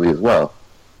checkups regularly as well.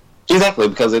 Exactly,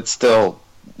 because it's all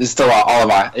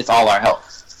our health.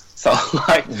 So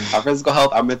our physical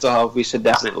health, our mental health, we should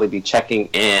definitely be checking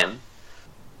in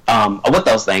with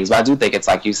those things. But I do think it's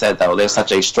like you said, though, there's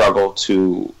such a struggle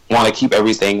to want to keep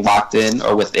everything locked in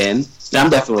or within. And I'm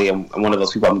definitely one of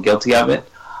those people. I'm guilty of it.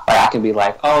 I can be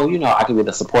like, I can be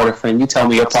the supportive friend. You tell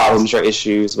me your problems, your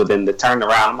issues, but then the turn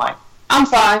around, I'm like, I'm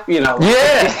fine,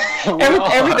 Yeah.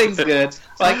 Everything's good.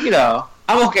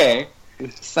 I'm okay.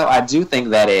 So I do think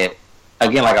that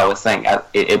again, like I was saying,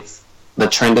 it's the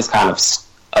trend is kind of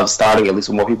starting, at least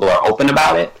when more people are open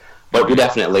about it. But we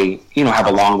definitely, have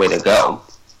a long way to go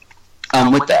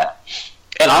with that.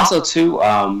 And also, too,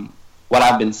 what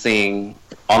I've been seeing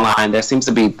online, there seems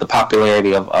to be the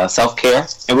popularity of self-care.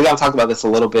 And we're going to talk about this a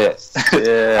little bit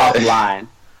offline.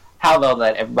 How, though,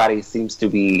 that everybody seems to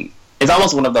be... It's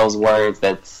almost one of those words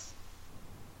that's...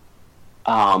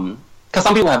 Because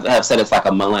some people have said it's like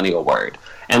a millennial word.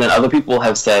 And then other people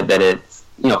have said that it's,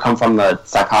 come from the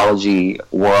psychology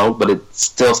world, but it's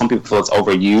still, some people feel it's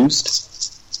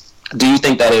overused. Do you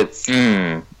think that it's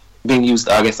being used,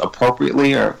 I guess,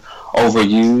 appropriately, or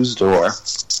overused, or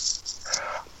it's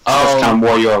kind of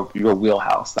more your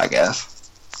wheelhouse, I guess?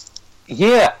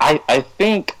 Yeah, I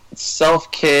think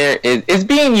self-care is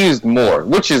being used more,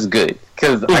 which is good,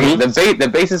 because the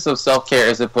basis of self-care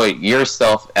is to put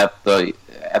yourself at the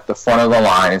front of the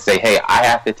line and say, hey, I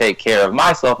have to take care of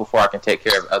myself before I can take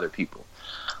care of other people.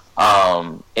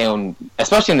 And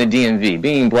especially in the DMV,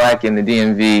 being black in the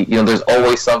DMV, there's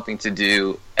always something to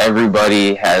do.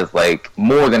 Everybody has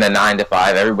more than a 9 to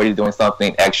 5. Everybody's doing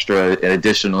something extra and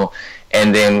additional,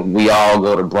 and then we all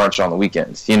go to brunch on the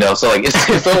weekends. So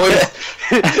it's always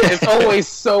it's always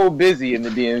so busy in the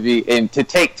DMV, and to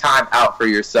take time out for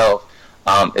yourself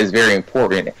is very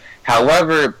important.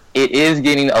 However, it is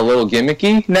getting a little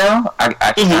gimmicky now.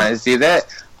 I can kind of see that.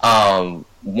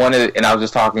 And I was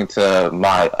just talking to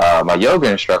my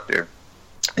yoga instructor,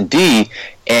 D,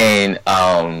 and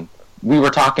we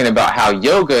were talking about how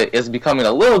yoga is becoming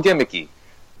a little gimmicky.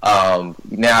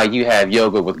 Now you have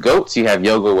yoga with goats, you have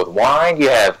yoga with wine, you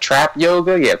have trap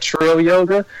yoga, you have trail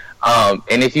yoga,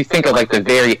 and if you think of the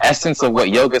very essence of what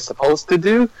yoga is supposed to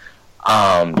do,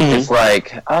 it's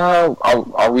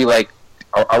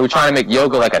are we trying to make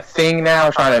yoga a thing now,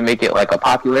 trying to make it a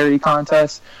popularity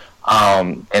contest?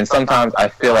 And sometimes I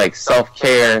feel like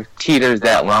self-care teeters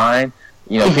that line.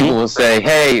 People will say,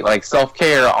 hey,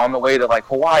 self-care on the way to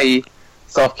Hawaii,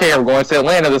 self-care, we're going to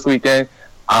Atlanta this weekend,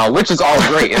 which is all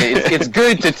great. And it's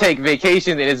good to take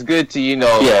vacation, and it's good to,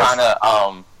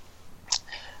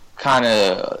 kind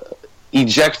of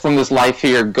eject from this life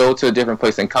here, go to a different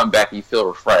place, and come back and you feel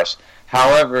refreshed.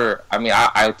 However,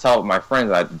 I tell my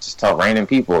friends, I just tell random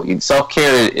people,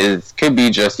 self-care could be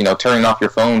just, turning off your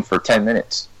phone for 10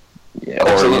 minutes. Yeah,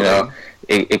 or,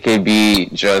 it could be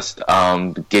just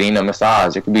getting a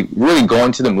massage. It could be really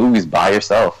going to the movies by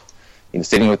yourself.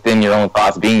 sitting within your own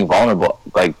thoughts, being vulnerable,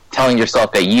 like telling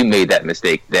yourself that you made that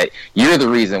mistake, that you're the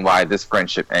reason why this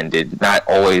friendship ended, not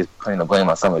always putting the blame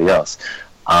on somebody else.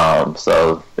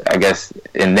 So I guess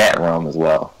in that realm as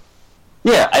well.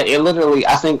 Yeah, it literally,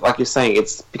 I think, like you're saying,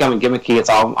 it's becoming gimmicky. It's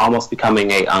almost becoming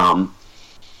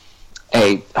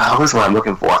what's what I'm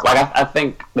looking for? Like, I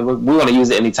think that we want to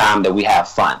use it anytime that we have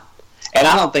fun. And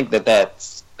I don't think that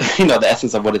that's, the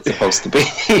essence of what it's supposed to be.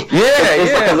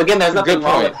 Because, again, there's nothing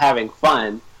wrong with having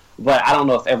fun, but I don't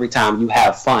know if every time you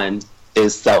have fun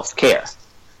is self-care.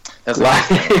 That's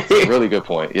a really good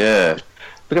point, yeah.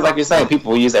 Because, like you're saying,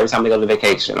 people use it every time they go to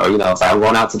vacation, or, it's like I'm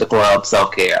going out to the club,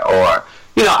 self-care, or,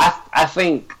 I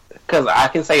think, because I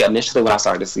can say initially when I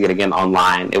started to see it again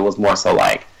online, it was more so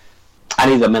like, I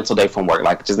needed a mental day from work,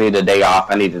 like, just needed a day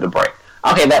off, I needed a break.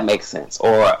 Okay, that makes sense.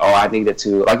 Or I needed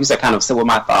to, like you said, kind of sit with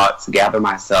my thoughts, gather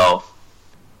myself,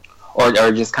 or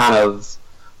just kind of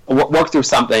work through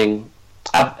something.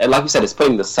 Like you said, it's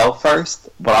putting the self first,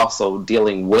 but also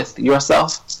dealing with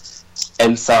yourself.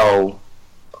 And so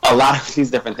a lot of these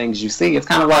different things you see, it's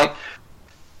kind of like,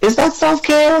 is that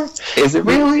self-care? Is it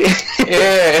really?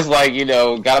 Yeah, it's like,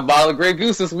 got a bottle of Grey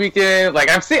Goose this weekend. Like,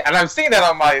 I've seen that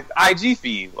on my IG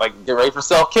feed. Like, get ready for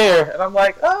self-care. And I'm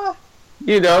like, or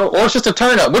it's just a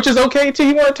turn up, which is okay too.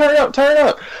 You want to turn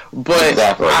up. But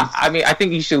exactly. I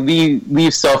think you should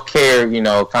leave self-care,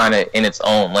 kind of in its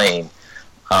own lane.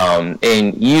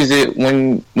 And use it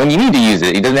when you need to use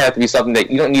it. It doesn't have to be something that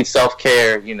you don't need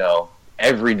self-care,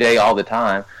 every day, all the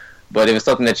time. But if it's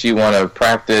something that you want to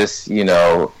practice,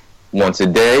 once a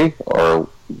day or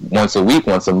once a week,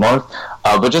 once a month,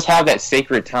 but just have that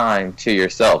sacred time to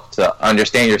yourself to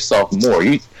understand yourself more.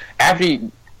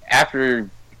 After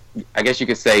I guess you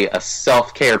could say a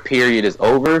self-care period is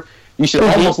over, you should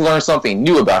almost learn something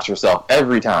new about yourself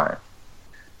every time.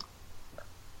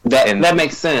 That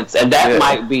makes sense, and that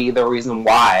might be the reason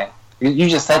why you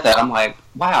just said that. I'm like,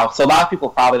 wow. So a lot of people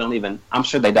probably don't even. I'm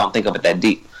sure they don't think of it that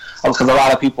deep. Because a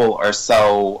lot of people are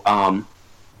so,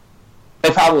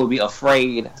 they probably would be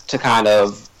afraid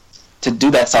to do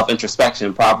that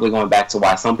self-introspection, probably going back to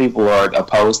why some people are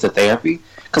opposed to therapy.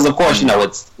 Because, of course,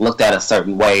 it's looked at a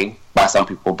certain way by some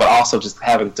people, but also just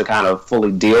having to kind of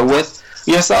fully deal with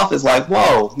yourself is like,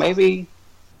 whoa, maybe,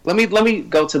 let me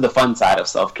go to the fun side of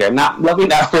self-care. Let me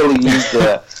not really use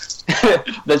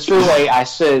the true way I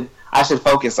should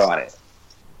focus on it.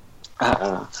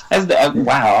 Wow,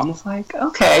 I was like,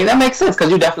 okay, that makes sense, because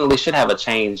you definitely should have a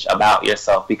change about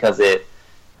yourself, because it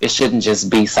shouldn't just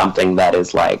be something that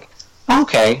is like,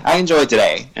 okay, I enjoyed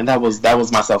today, and that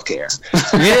was my self-care.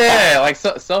 Yeah, like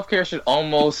self-care should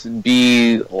almost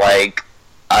be like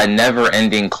a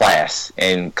never-ending class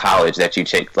in college that you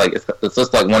take. Like it's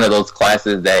just like one of those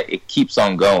classes that it keeps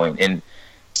on going, and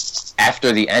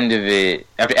after the end of it,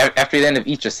 after the end of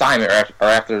each assignment, or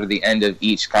after the end of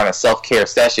each kind of self-care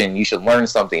session, you should learn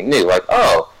something new. Like,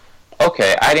 oh,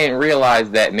 okay, I didn't realize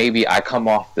that maybe I come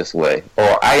off this way,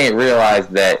 or I didn't realize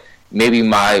that maybe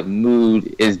my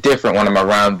mood is different when I'm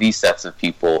around these sets of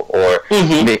people, or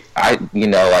I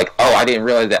didn't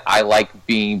realize that I like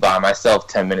being by myself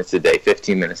 10 minutes a day,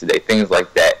 15 minutes a day, things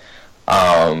like that.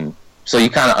 So you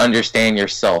kind of understand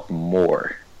yourself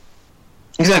more.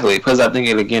 Exactly, because I think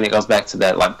it goes back to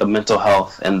that, like the mental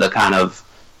health and the kind of,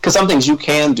 because some things you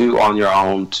can do on your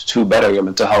own to better your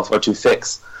mental health or to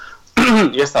fix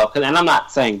yourself. And I'm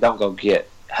not saying don't go get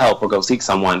help or go seek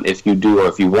someone if you do or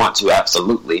if you want to,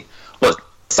 absolutely. But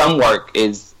some work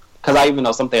is, because I even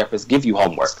know some therapists give you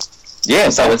homework. Yeah,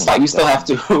 so it's like you still have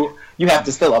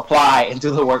to still apply and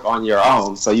do the work on your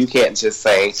own. So you can't just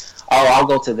say, oh, I'll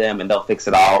go to them and they'll fix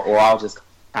it all, or I'll just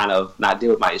kind of not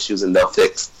deal with my issues and they'll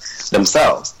fix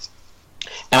themselves.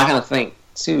 And I kind of think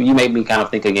too, you made me kind of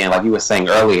think again, like you were saying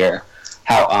earlier,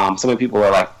 how so many people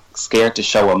are like scared to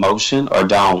show emotion or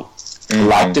don't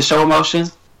like to show emotion.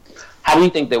 How do you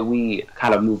think that we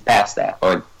kind of move past that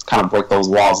or kind of break those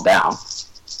walls down?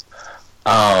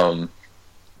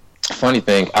 Funny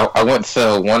thing, I went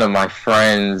to one of my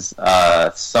friend's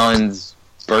son's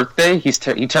birthday. He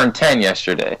turned 10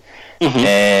 yesterday.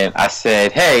 And I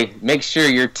said, hey, make sure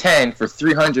you're 10 for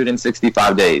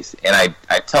 365 days. And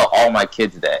I tell all my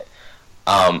kids that.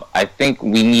 I think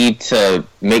we need to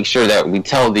make sure that we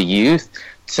tell the youth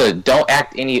to don't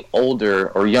act any older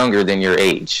or younger than your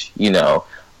age,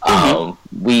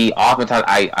 We oftentimes,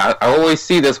 I always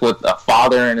see this with a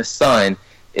father and a son,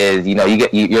 is,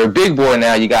 you're a big boy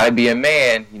now, you got to be a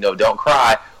man, don't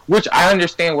cry, which I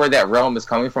understand where that realm is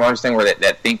coming from. I understand where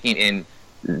that thinking in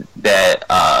that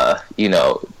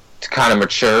to kind of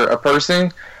mature a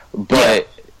person, but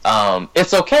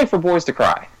it's okay for boys to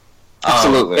cry.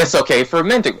 Absolutely. It's okay for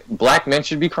men to. Black men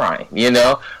should be crying. You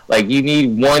know, like you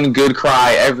need one good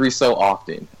cry every so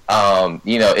often.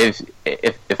 You know,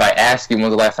 if I ask you when's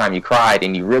the last time you cried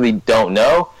and you really don't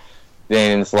know,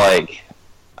 then it's like,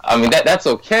 I mean that's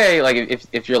okay. Like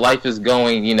if your life is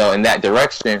going, you know, in that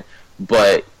direction,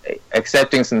 but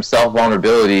accepting some self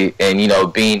vulnerability and, you know,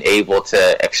 being able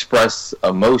to express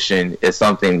emotion is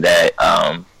something that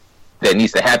that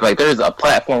needs to happen. Like there's a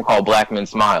platform called Black Men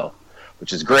Smile,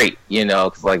 which is great, you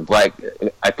know, because like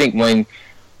I think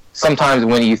sometimes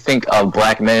when you think of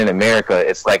black men in America,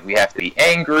 it's like we have to be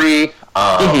angry,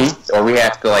 or we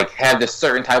have to like have this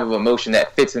certain type of emotion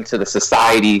that fits into the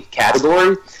society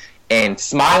category. And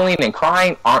smiling and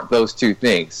crying aren't those two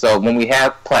things. So when we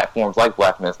have platforms like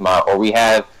Black Men Smile, or we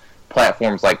have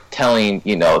platforms like telling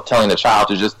a child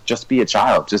to just be a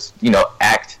child, just, you know,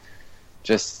 act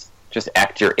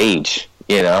your age,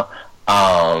 you know.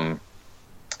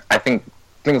 I think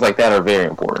things like that are very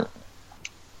important.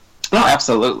 No,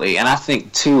 absolutely. And I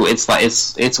think too, it's like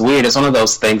it's weird. It's one of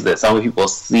those things that some people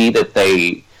see that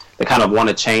they kind of want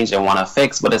to change and want to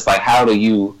fix, but it's like, how do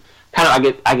you kind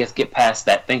of, I guess, get past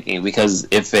that thinking? Because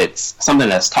if it's something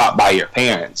that's taught by your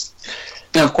parents,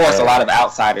 and of course, a lot of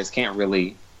outsiders can't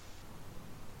really.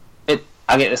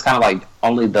 I guess it's kind of like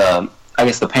only the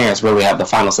parents really have the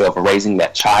final say over raising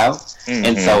that child,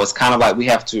 and so it's kind of like we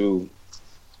have to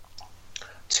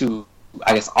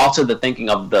I guess alter the thinking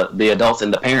of the adults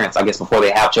and the parents, I guess, before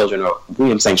they have children, or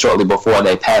I'm saying shortly before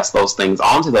they pass those things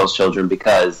on to those children,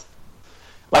 because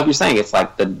like you're saying, it's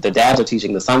like the dads are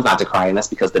teaching the sons not to cry, and that's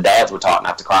because the dads were taught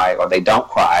not to cry, or they don't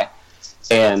cry.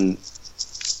 And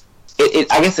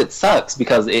I guess it sucks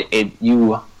because a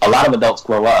lot of adults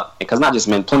grow up, because not just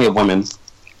men, plenty of women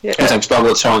struggle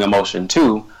with showing emotion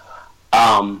too. A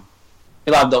lot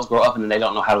of adults grow up and then they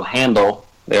don't know how to handle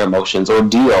their emotions or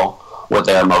deal with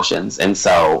their emotions, and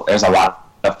so there's a lot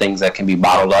of things that can be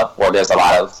bottled up, or there's a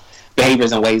lot of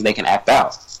behaviors and ways they can act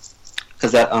out.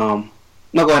 Because that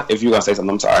no, go ahead. If you're gonna say something,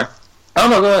 I'm sorry. Oh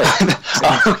no, go ahead.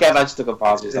 Okay, I thought you took a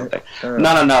pause or something.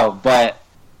 No. But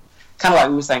kind of like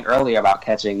we were saying earlier about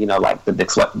catching, you know, like the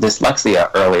dyslexia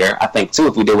earlier. I think too,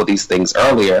 if we deal with these things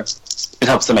earlier, it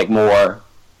helps to make more,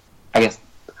 I guess,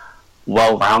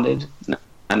 well-rounded,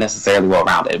 not necessarily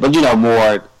well-rounded, but, you know,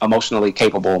 more emotionally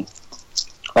capable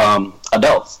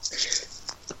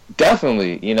adults.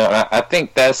 Definitely, you know, I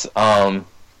think that's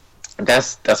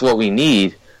what we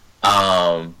need.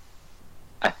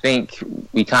 I think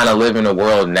we kind of live in a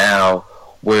world now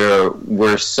where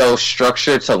we're so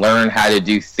structured to learn how to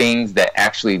do things that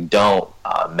actually don't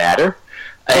matter.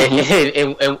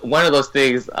 And one of those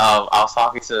things, I was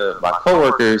talking to my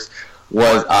coworkers,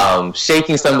 was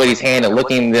shaking somebody's hand and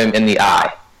looking them in the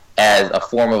eye as a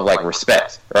form of like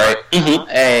respect, right?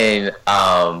 And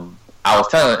I was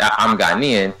telling, I'm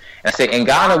Ghanaian, and I said, in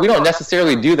Ghana, we don't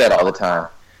necessarily do that all the time.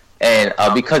 And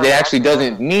because it actually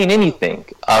doesn't mean anything.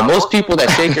 Most people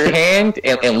that shake your hand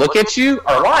and look at you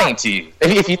are lying to you.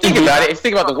 If you think about it, if you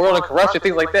think about the world and corruption,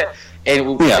 things like that,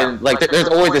 and like there's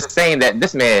always this saying that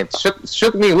this man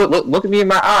shook me, look at me in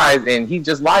my eyes, and he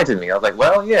just lied to me. I was like,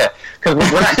 well, yeah, because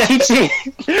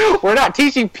we're not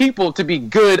teaching people to be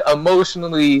good,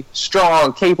 emotionally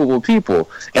strong, capable people.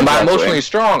 And by emotionally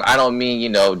strong, I don't mean, you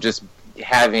know, just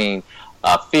having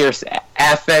fierce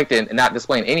affect and not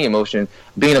displaying any emotion.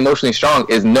 Being emotionally strong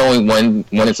is knowing when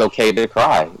it's okay to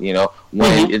cry, you know,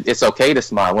 when it's okay to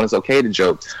smile, when it's okay to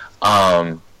joke.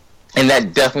 And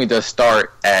that definitely does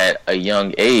start at a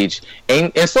young age, and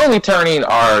slowly turning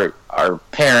our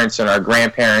parents and our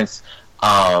grandparents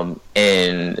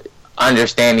and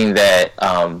understanding that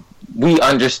we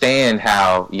understand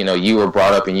how, you know, you were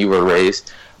brought up and you were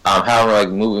raised, how we're like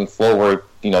moving forward,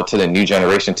 you know, to the new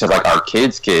generation, to like our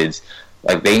kids,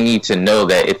 like they need to know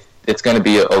that it's going to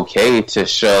be okay to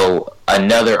show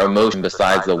another emotion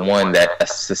besides the one that a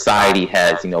society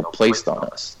has, you know, placed on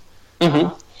us.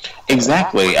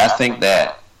 Exactly. I think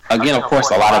that, again, of course,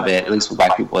 a lot of it, at least with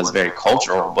black people, is very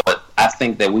cultural, but I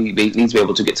think that we need to be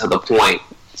able to get to the point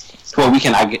where we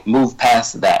can move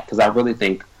past that, because I really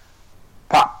think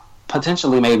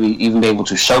potentially maybe even be able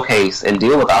to showcase and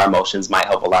deal with our emotions might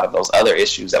help a lot of those other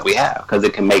issues that we have, because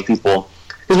it can make people,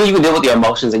 because when you can deal with your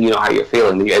emotions and you know how you're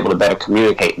feeling, then you're able to better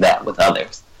communicate that with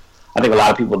others. I think a lot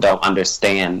of people don't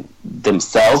understand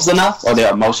themselves enough or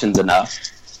their emotions enough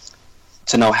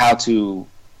to know how to,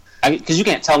 because you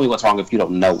can't tell me what's wrong if you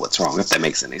don't know what's wrong, if that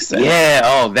makes any sense.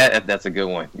 Yeah, that's a good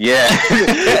one. Yeah.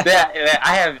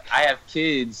 I have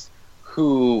kids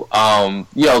who,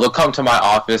 you know, they'll come to my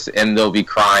office and they'll be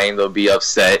crying, they'll be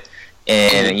upset,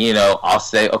 and, you know, I'll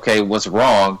say, okay, what's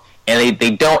wrong? And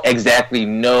they don't exactly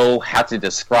know how to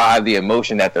describe the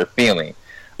emotion that they're feeling.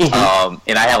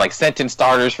 And I had like sentence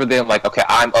starters for them, like, okay,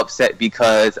 I'm upset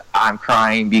because, I'm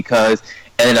crying because,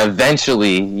 and then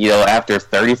eventually, you know, after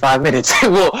 35 minutes,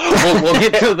 we'll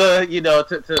get to the, you know,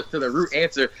 to the root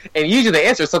answer. And usually the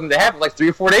answer is something that happened like 3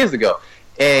 or 4 days ago.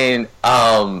 And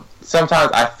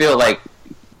sometimes I feel like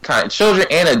kind of children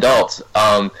and adults,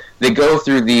 they go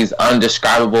through these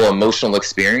undescribable emotional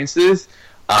experiences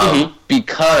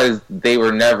because they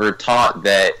were never taught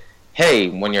that, hey,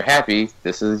 when you're happy,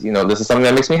 this is something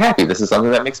that makes me happy. This is something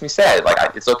that makes me sad.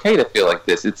 Like, it's okay to feel like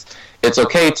this. It's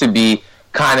okay to be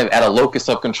kind of at a locus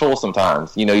of control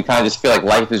sometimes. You know, you kind of just feel like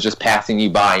life is just passing you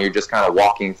by and you're just kind of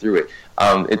walking through it.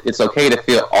 It's okay to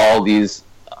feel all these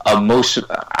emotion.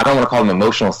 I don't want to call them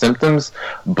emotional symptoms,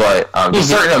 but there's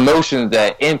certain emotions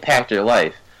that impact your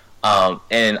life.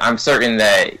 And I'm certain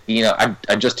that, you know,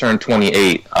 I just turned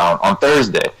 28 on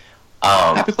Thursday.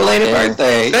 Happy belated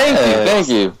birthday. Thank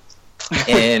you.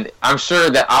 And I'm sure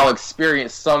that I'll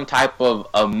experience some type of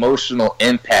emotional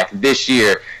impact this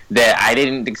year that I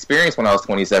didn't experience when I was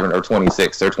 27 or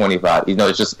 26 or 25. You know,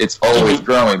 it's always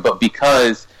growing. But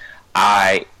because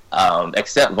I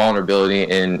accept vulnerability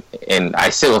and I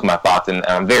sit with my thoughts and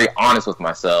I'm very honest with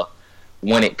myself,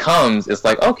 when it comes, it's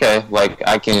like, okay, like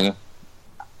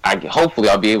hopefully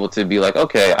I'll be able to be like,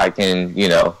 okay, I can, you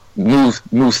know, move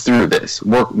through this,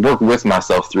 work with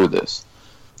myself through this.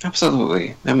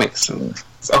 Absolutely. That makes sense.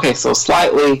 Okay, so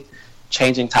slightly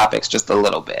changing topics just a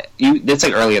little bit. You did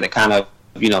say earlier that kind of,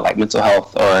 you know, like mental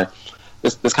health or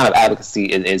this kind of advocacy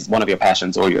is one of your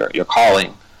passions or your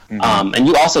calling. And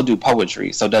you also do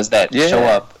poetry. So does that show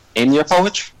up in your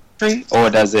poetry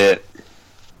or does it?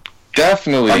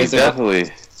 Definitely.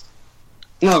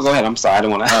 No, go ahead. I'm sorry. I don't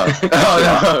want to.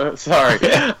 No, sorry.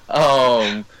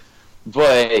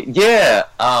 But yeah,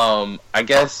 I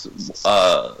guess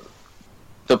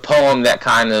the poem that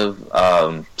kind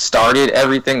of started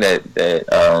everything that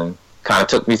kind of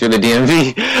took me through the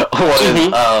DMV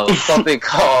was something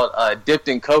called "Dipped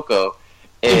in Cocoa,"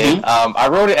 and I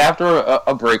wrote it after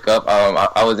a breakup.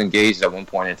 I was engaged at one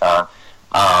point in time,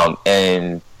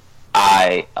 and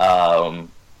I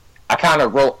kind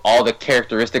of wrote all the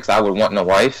characteristics I would want in a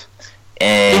wife,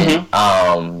 and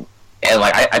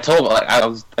like I told, like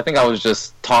I think I was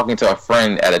just talking to a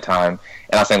friend at a time,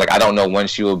 and I was saying like I don't know when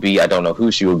she will be, I don't know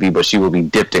who she will be, but she will be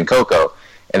dipped in cocoa.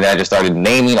 And then I just started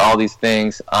naming all these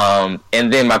things, and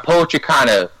then my poetry kind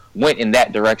of went in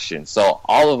that direction. So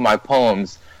all of my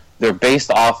poems, they're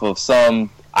based off of some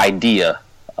idea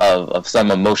of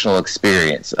some emotional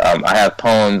experience. I have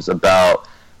poems about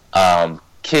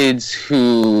kids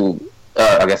who,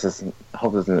 I guess I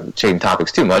hope this isn't changing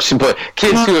topics too much, but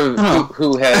kids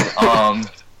who have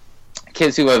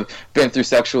kids who have been through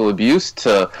sexual abuse,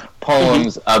 to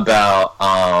poems about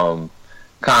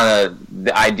kind of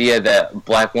the idea that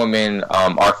black women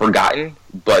are forgotten,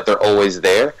 but they're always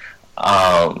there.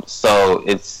 So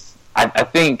it's I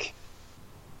think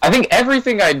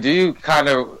everything I do kind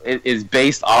of is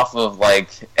based off of like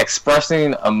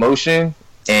expressing emotion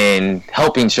and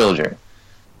helping children.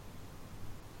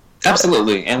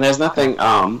 Absolutely, and there's nothing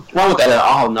wrong with that at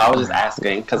all. No, I was just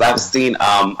asking because I've seen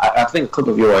I think a clip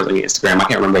of yours on your Instagram. I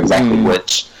can't remember exactly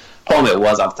which poem it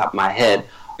was off the top of my head,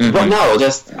 but no,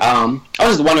 just I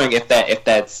was just wondering if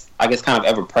that's I guess kind of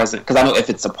ever present, because I know if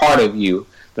it's a part of you,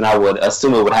 then I would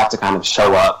assume it would have to kind of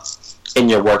show up in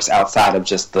your works outside of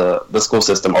just the school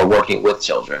system or working with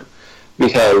children,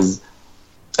 because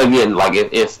again, like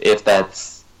if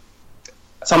that's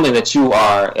something that you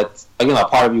are, it's again a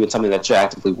part of you, it's something that you're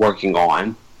actively working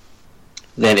on,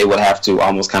 then it would have to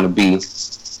almost kind of be,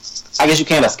 I guess you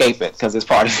can't escape it because it's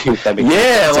part of you. That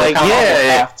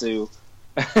have to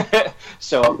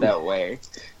show up that way.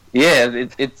 Yeah,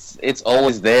 it's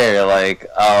always there. Like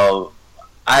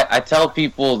I tell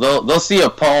people they'll see a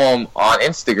poem on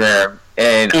Instagram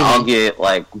and I'll get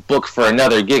like booked for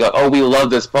another gig. Like, oh, we love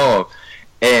this poem.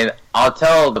 And I'll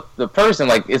tell the person,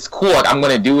 like, it's cool, like, I'm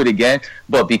going to do it again,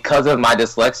 but because of my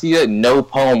dyslexia, no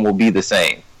poem will be the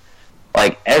same.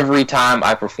 Like, every time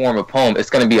I perform a poem,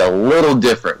 it's going to be a little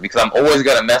different, because I'm always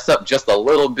going to mess up just a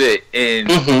little bit,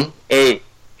 and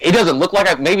it doesn't look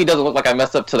like maybe it doesn't look like I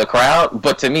messed up to the crowd,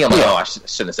 but to me, I'm like, oh, I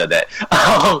shouldn't have said that.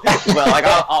 But, like,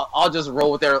 I'll just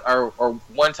roll with it, or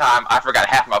one time, I forgot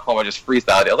half of my poem, I just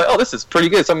freestyled it. I was like, oh, this is pretty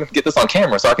good, so I'm going to get this on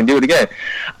camera so I can do it again.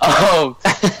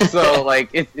 So,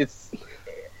 like,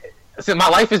 so my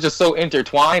life is just so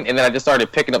intertwined, and then I just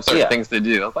started picking up certain things to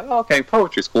do. I was like, oh, okay,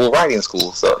 poetry school, writing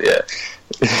school, so, yeah.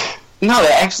 No,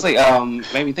 that actually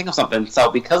made me think of something.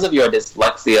 So because of your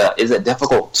dyslexia, is it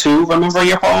difficult to remember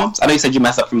your poems? I know you said you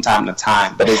mess up from time to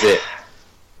time, but is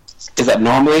that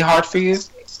normally hard for you?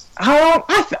 I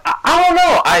don't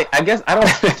know. I guess I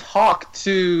don't talk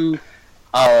to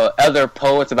other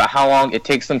poets about how long it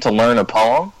takes them to learn a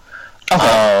poem.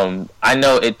 Okay. I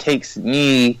know it takes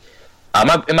me.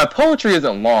 My poetry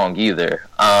isn't long either.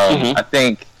 I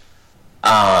think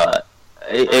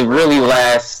it really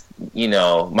lasts. You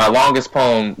know, my longest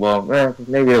poem. Well,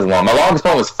 maybe it is long. My longest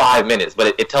poem was 5 minutes,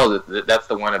 but it tells. That's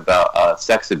the one about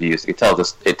sex abuse. It tells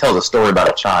a story about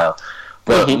a child.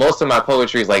 But most of my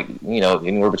poetry is like, you know,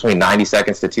 anywhere between 90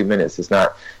 seconds to 2 minutes. It's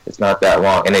not that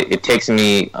long, and it takes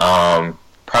me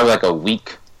probably like a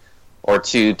week or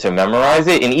two to memorize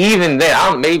it. And even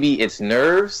then, maybe it's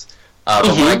nerves. But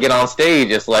when I get on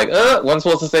stage, it's like, wasn't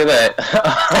supposed to say that.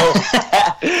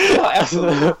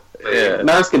 Absolutely. Yeah.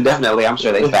 Nerves can definitely, I'm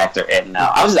sure they factor in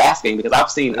now. I was just asking because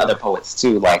I've seen other poets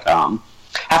too, like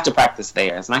have to practice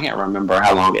theirs, and I can't remember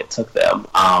how long it took them.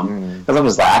 Because I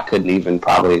was like, I couldn't even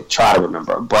probably try to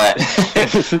remember. But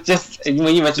just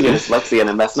when you mentioned your dyslexia and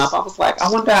the messing up, I was like,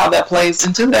 I wonder how that plays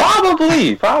into that.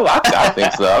 Probably. I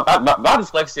think so. My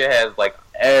dyslexia has like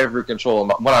every control.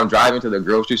 When I'm driving to the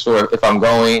grocery store, if I'm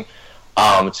going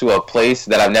to a place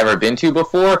that I've never been to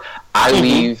before, I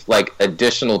leave like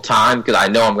additional time because I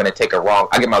know I'm going to take a wrong.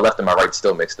 I get my left and my right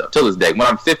still mixed up till this day. When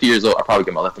I'm 50 years old, I probably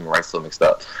get my left and my right still mixed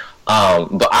up.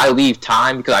 But I leave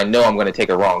time because I know I'm going to take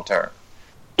a wrong turn.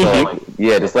 So,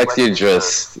 yeah, dyslexia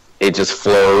just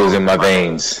flows in my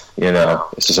veins. You know,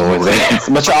 it's just always there.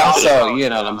 But you're also, you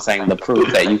know what I'm saying, the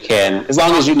proof that you can, as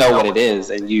long as you know what it is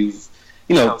and you've,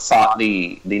 you know, sought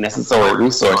the necessary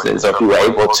resources, or if you were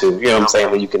able to, you know what I'm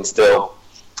saying, where you can still,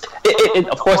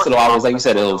 of course it'll always, like you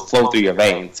said, it'll flow through your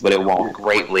veins, but it won't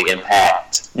greatly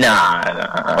impact.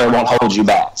 Nah. Or it won't hold you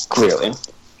back, clearly.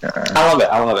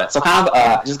 I love it. So kind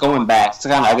of just going back to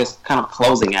kind of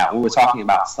closing out, when we're talking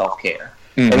about self-care,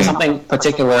 is there something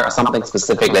particular or something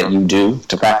specific that you do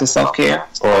to practice self-care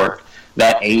or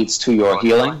that aids to your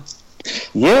healing?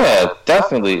 Yeah,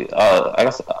 definitely. I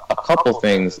guess a couple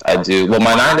things I do. Well,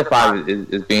 my 9 to 5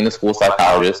 is being a school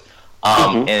psychologist,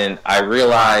 and I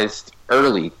realized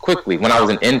quickly, when I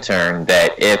was an intern,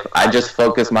 that if I just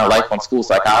focus my life on school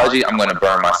psychology, I'm going to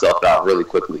burn myself out really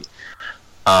quickly.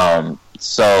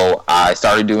 So I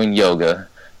started doing yoga,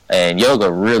 and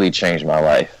yoga really changed my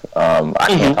life. I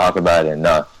can't talk about it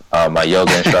enough. My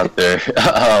yoga instructor,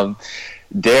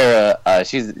 Dara,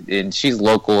 she's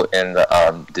local in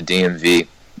the DMV.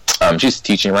 She's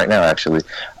teaching right now, actually.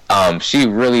 She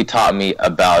really taught me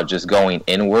about just going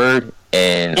inward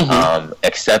and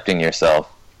accepting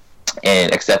yourself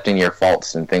and accepting your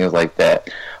faults and things like that.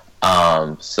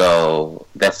 So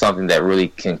that's something that really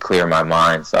can clear my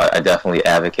mind. So I definitely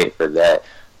advocate for that.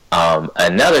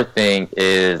 Another thing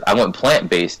is I went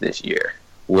plant-based this year,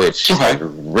 which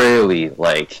really,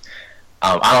 like,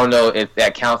 I don't know if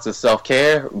that counts as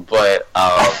self-care, but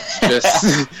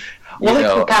just... Well, it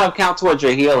can kind of count towards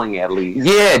your healing, at least.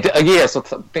 Yeah. So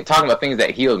talking about things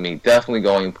that healed me, definitely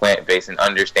going plant-based and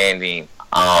understanding,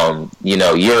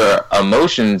 your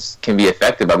emotions can be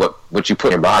affected by what you put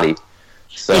in your body.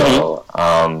 So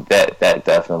that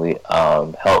definitely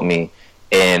helped me.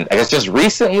 And I guess just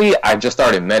recently, I just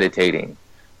started meditating,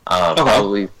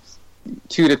 probably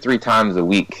 2 to 3 times a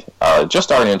week. Just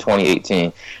started in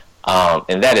 2018,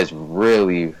 and that has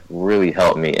really, really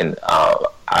helped me. And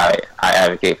I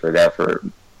advocate for that for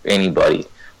anybody,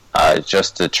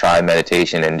 just to try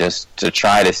meditation and just to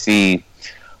try to see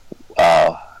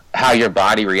how your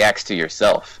body reacts to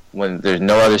yourself when there's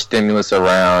no other stimulus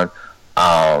around,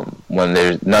 when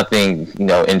there's nothing,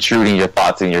 intruding your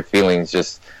thoughts and your feelings.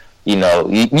 Just,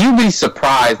 you'd be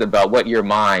surprised about what your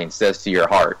mind says to your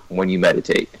heart when you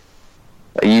meditate.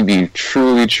 You'd be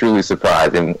truly, truly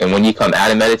surprised. And when you come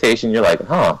out of meditation, you're like,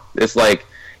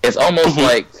 it's almost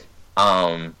like,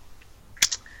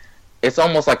 it's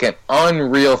almost like an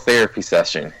unreal therapy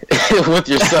session with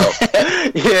yourself.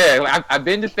 Yeah, I've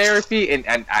been to therapy, and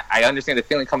I understand the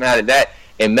feeling coming out of that.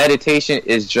 And meditation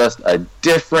is just a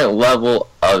different level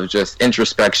of just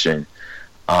introspection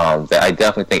that I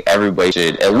definitely think everybody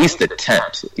should at least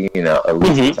attempt.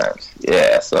 Attempt.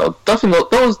 Yeah, so definitely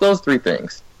those 3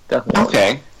 things. Definitely.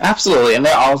 Okay, absolutely, and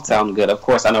they all sound good. Of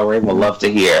course, I know Ray will love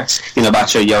to hear,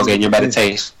 about your yoga and your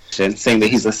meditation. Saying that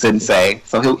he's a sensei,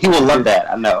 so he will love that.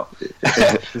 I know.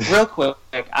 Real quick,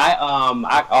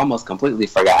 I almost completely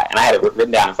forgot, and I had it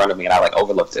written down in front of me, and I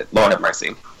overlooked it. Lord have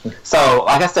mercy. So,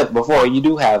 like I said before, you're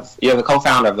the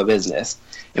co-founder of a business,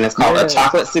 and it's called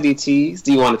Chocolate City Teas.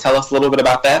 Do you want to tell us a little bit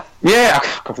about that? Yeah,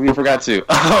 I completely forgot to.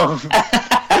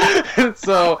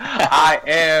 So I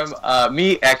am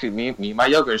me, my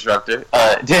yoga instructor,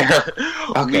 Dara.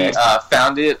 Okay. We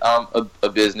founded a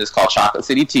business called Chocolate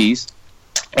City Teas.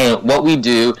 And what we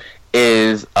do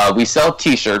is we sell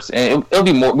T-shirts, and it'll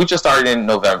be more. We just started in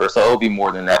November, so it'll be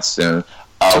more than that soon.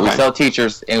 We sell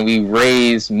T-shirts, and we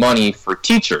raise money for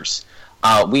teachers.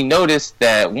 We noticed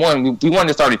that one, we wanted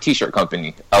to start a T-shirt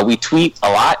company. We tweet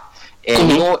a lot,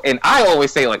 and and I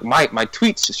always say like my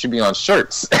tweets should be on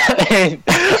shirts. And,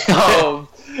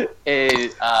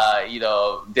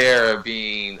 Dara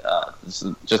being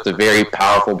just a very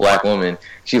powerful black woman,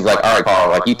 she's like, all right, Carl,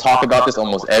 like you talk about this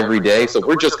almost every day, so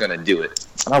we're just gonna do it.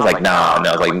 And I was like, nah,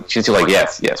 no. Like she's like,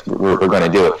 yes, we're gonna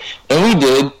do it, and we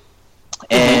did.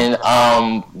 And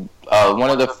one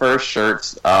of the first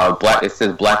shirts, it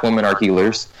says "Black women are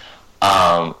healers,"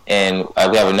 and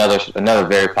we have another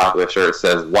very popular shirt that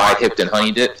says "Wide hipped and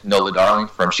honey dipped, Nola Darling"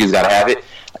 from She's Gotta Have It.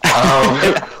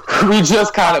 We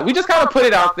just kind of put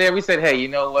it out there. We said, hey, you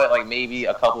know what? Like maybe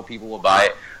a couple people will buy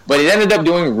it, but it ended up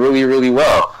doing really, really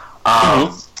well.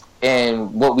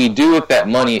 And what we do with that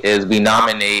money is we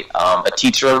nominate a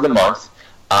teacher of the month.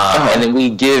 And then we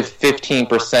give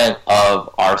 15%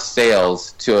 of our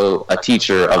sales to a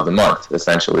teacher of the month,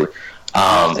 essentially.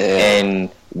 And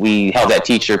we help that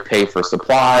teacher pay for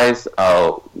supplies.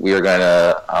 We are going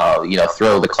to,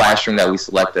 throw the classroom that we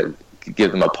selected,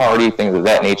 give them a party, things of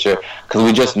that nature. Because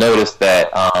we just noticed that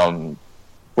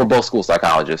we're both school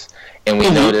psychologists, and we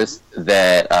noticed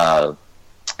that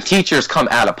teachers come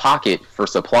out of pocket for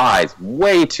supplies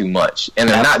way too much, and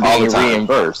they're not being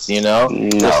reimbursed. They're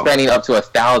spending up to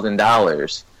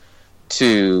 $1,000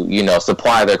 to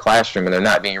supply their classroom, and they're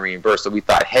not being reimbursed. So we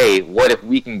thought, hey, what if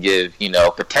we can give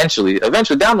potentially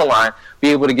eventually down the line be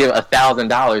able to give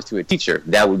 $1,000 to a teacher?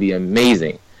 That would be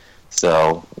amazing.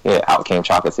 So out came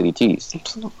Chocolate City Tees.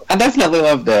 I definitely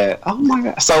love that. Oh my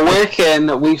god! So where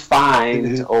can we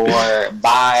find or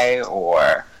buy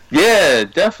or? Yeah,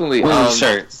 definitely.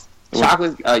 Shirts.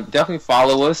 Chocolate. Definitely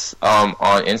follow us on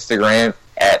Instagram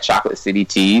at Chocolate City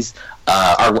Tees.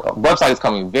 Our website is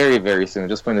coming very, very soon.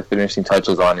 Just putting the finishing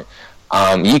touches on it.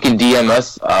 You can DM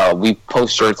us. We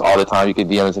post shirts all the time. You can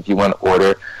DM us if you want to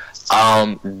order.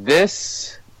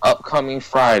 This upcoming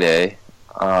Friday,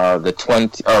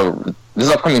 this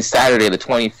upcoming Saturday, the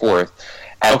 24th,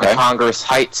 at the Congress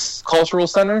Heights Cultural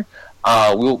Center.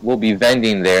 We'll be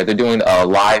vending there. They're doing a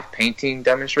live painting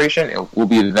demonstration, and we'll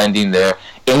be vending there.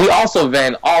 And we also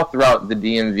vend all throughout the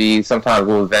DMV. Sometimes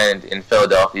we'll vend in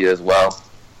Philadelphia as well.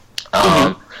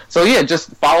 So yeah,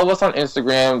 just follow us on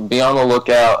Instagram. Be on the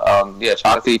lookout.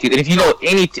 Chocolate City Tees. And if you know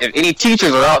if any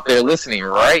teachers are out there listening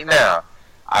right now,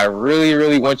 I really,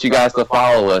 really want you guys to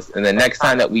follow us. And the next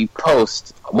time that we'll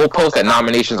post that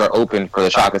nominations are open for the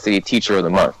Chocolate City Teacher of the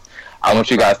Month. I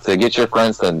want you guys to get your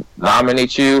friends to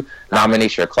nominate your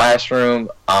classroom,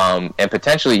 and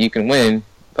potentially you can win.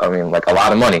 I mean, like a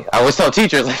lot of money. I always tell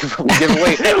teachers, like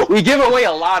we give away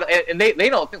a lot, and they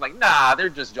don't think like, nah, they're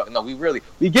just joking. No, we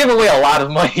give away a lot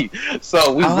of money.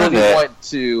 So we really want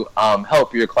to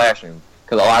help your classroom,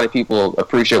 because a lot of people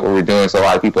appreciate what we're doing. So a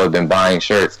lot of people have been buying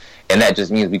shirts, and that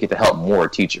just means we get to help more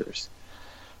teachers.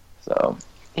 So.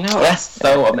 That's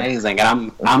so amazing,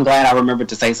 and I'm glad I remembered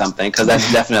to say something, because that's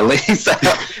definitely so,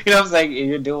 what I'm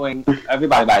saying.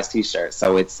 Everybody buys T-shirts,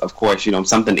 so it's of course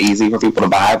something easy for people to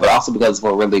buy, but also because for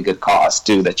a really good cause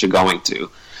too that you're going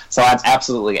to. So I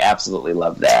absolutely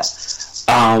love that.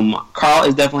 Carl,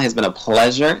 it definitely has been a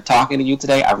pleasure talking to you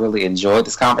today. I really enjoyed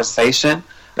this conversation.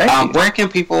 Thank you. Where can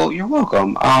people? You're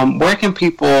welcome. Where can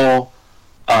people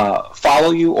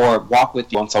follow you or walk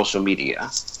with you on social media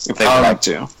if they would like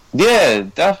to? Yeah,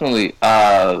 definitely.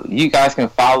 You guys can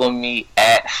follow me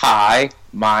at Hi.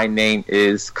 My name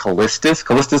is Callistus.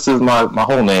 Callistus is my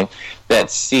whole name.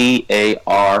 That's CARLLISTUS.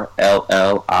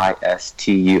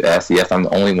 Yes, I'm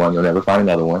the only one. You'll never find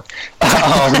another one.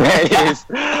 That is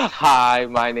Hi.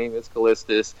 My name is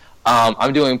Callistus.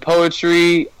 I'm doing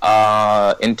poetry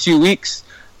in 2 weeks.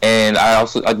 And I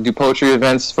do poetry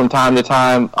events from time to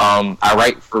time. I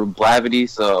write for Blavity,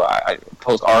 so I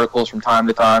post articles from time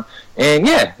to time. And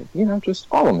yeah, just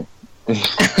follow me.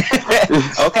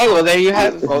 Okay, well there you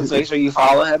have it, folks. Make sure you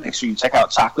follow him. Make sure you check out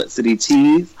Chocolate City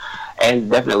Tees, and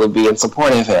definitely be in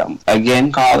support of him.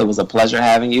 Again, Carl, it was a pleasure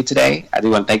having you today. I do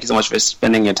want to thank you so much for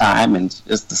spending your time and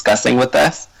just discussing with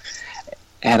us.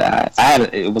 And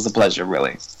it was a pleasure,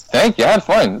 really. Thank you. I had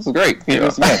fun. This was great.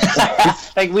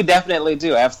 Like we definitely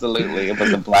do. Absolutely. It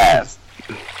was a blast.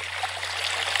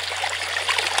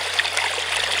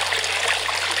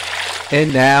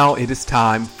 And now it is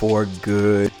time for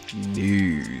good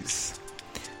news.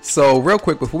 So real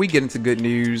quick, before we get into good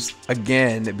news,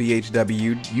 again,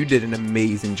 BHW, you did an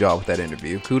amazing job with that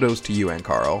interview. Kudos to you and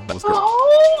Carl. That was good.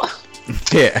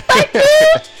 Yeah.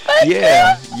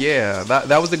 Yeah.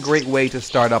 That was a great way to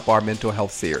start up our mental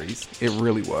health series. It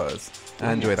really was.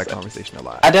 I enjoyed that conversation a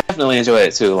lot. I definitely enjoyed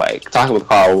it too. Like, talking with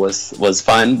Carl was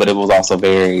fun, but it was also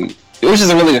it was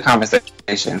just a really good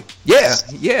conversation.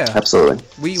 Yeah. Absolutely.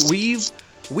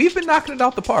 We've been knocking it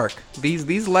out the park.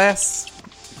 These last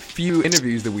few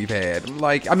interviews that we've had.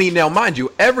 Like, I mean, now mind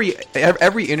you, every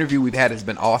interview we've had has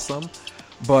been awesome.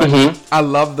 But I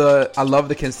love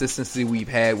the consistency we've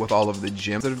had with all of the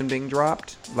gems that have been being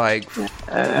dropped. Like, come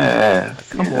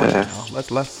on now,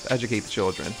 let's educate the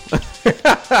children.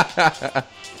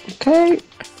 Okay,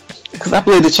 because I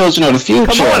believe the children are the future.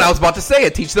 Come on, I was about to say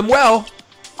it. Teach them well.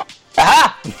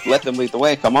 Aha! Let them lead the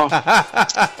way. Come on.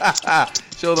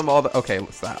 Show them all the. Okay,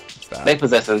 stop. They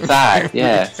possess inside.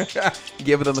 Yes.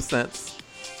 Give them a sense.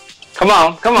 Come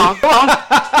on.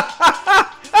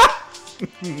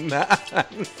 Nah.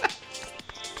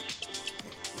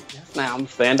 Yes, now I'm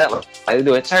stand up like they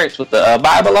do at church with the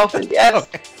Bible open. Yes.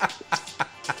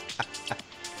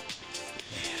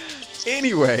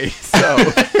 Anyway, so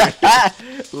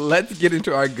let's get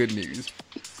into our good news.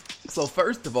 So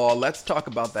first of all, let's talk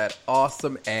about that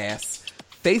awesome ass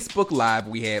Facebook Live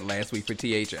we had last week for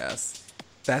THS.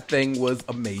 That thing was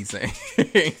amazing.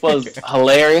 It was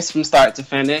hilarious from start to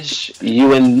finish.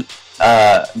 You and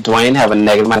Dwayne have a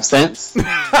negative amount of sense.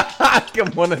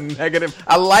 Come on, a negative.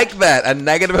 I like that. A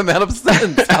negative amount of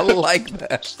sense. I like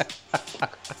that.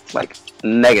 Like,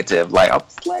 negative. Like, I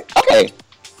was like, okay.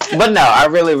 But no, I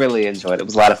really, really enjoyed it. It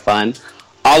was a lot of fun.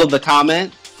 All of the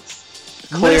comments,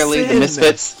 clearly the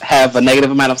Misfits have a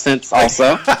negative amount of sense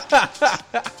also.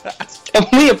 And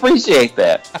we appreciate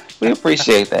that. Me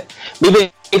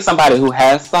being somebody who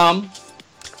has some,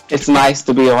 it's nice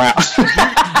to be around.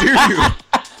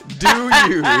 Do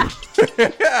you?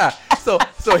 So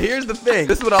here's the thing.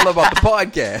 This is what I love about the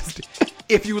podcast.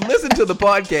 If you listen to the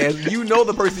podcast, you know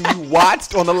the person you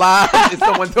watched on the live is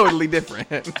someone totally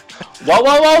different.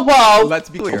 Whoa. Let's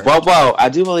be clear. Whoa. I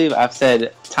do believe I've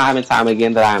said time and time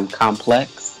again that I am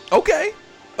complex. Okay.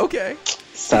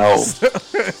 So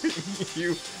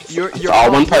you're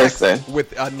all one person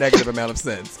with a negative amount of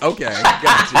sense. Okay,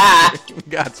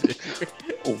 got you.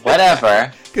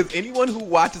 Whatever. Because anyone who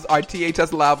watches our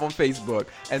THS Live on Facebook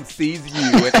and sees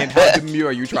you and how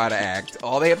demure you try to act,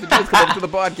 all they have to do is come over to the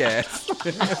podcast.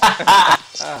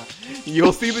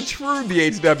 You'll see the true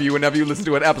BHW whenever you listen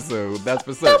to an episode. That's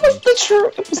for certain. That was the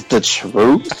truth. It was the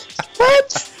truth.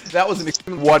 What? That was an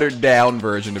extremely watered down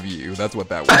version of you. That's what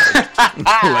that was.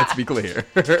 Let's be clear.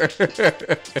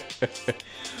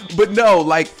 But no,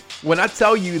 like, when I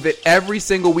tell you that every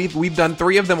single week, we've done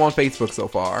 3 of them on Facebook so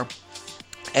far,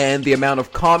 and the amount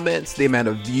of comments, the amount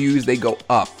of views, they go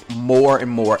up more and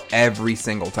more every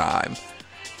single time.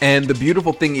 And the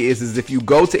beautiful thing is if you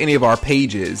go to any of our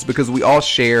pages, because we all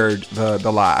shared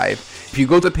the live, if you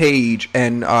go to page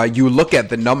and you look at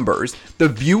the numbers, the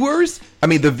views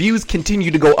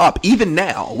continue to go up. Even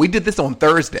now, we did this on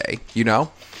Thursday, you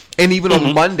know? And even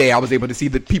on Monday, I was able to see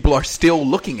that people are still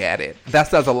looking at it. That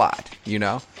says a lot, you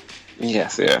know?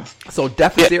 Yes, yeah. So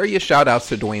definitely serious shout outs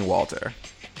to Dwayne Walter.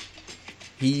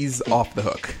 He's off the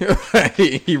hook.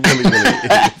 He really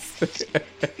is.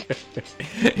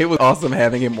 It was awesome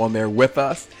having him on there with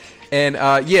us. And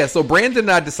so Brandon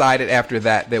and I decided after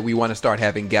that we want to start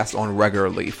having guests on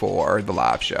regularly for the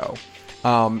live show.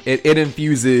 It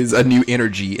infuses a new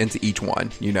energy into each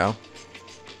one, you know?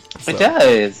 So. It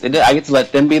does. I get to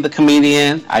let them be the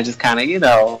comedian. I just kind of,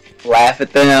 laugh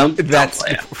at them.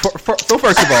 So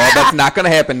first of all, that's not going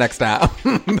to happen next time.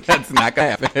 That's not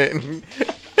going to happen.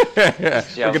 We're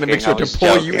going to make sure to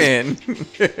pull you in.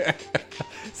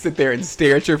 Sit there and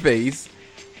stare at your face.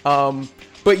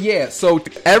 But yeah, so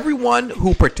to everyone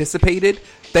who participated,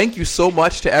 thank you so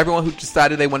much to everyone who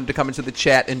decided they wanted to come into the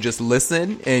chat and just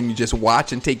listen and just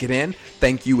watch and take it in.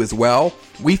 Thank you as well.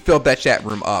 We filled that chat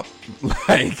room up.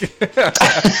 Like,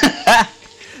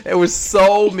 there was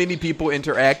so many people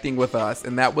interacting with us,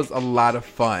 and that was a lot of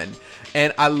fun.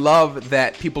 And I love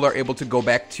that people are able to go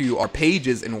back to our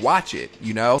pages and watch it,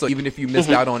 you know? So even if you missed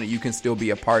out on it, you can still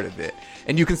be a part of it.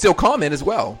 And you can still comment as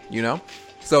well, you know?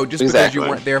 So just because you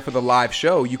weren't there for the live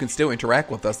show, you can still interact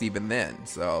with us even then.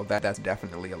 So that's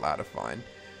definitely a lot of fun.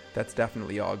 That's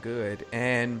definitely all good.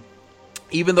 And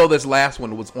even though this last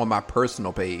one was on my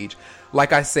personal page,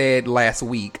 like I said last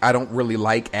week, I don't really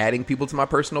like adding people to my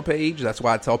personal page. That's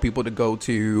why I tell people to go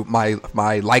to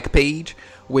my like page,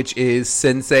 which is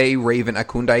Sensei Raven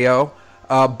Akundayo.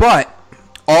 But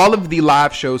all of the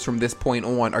live shows from this point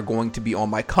on are going to be on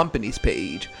my company's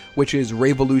page, which is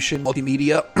Ravolution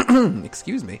Multimedia.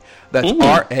 Excuse me. That's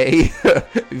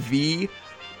RAV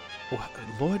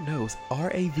Lord knows,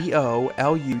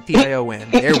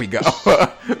 RAVOLUTION. There we go.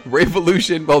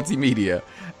 Revolution Multimedia.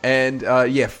 And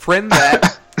friend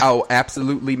that. I'll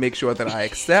absolutely make sure that I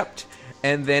accept.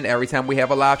 And then every time we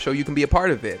have a live show, you can be a part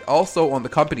of it. Also, on the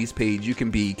company's page, you can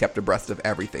be kept abreast of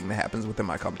everything that happens within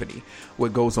my company.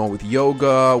 What goes on with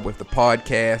yoga, with the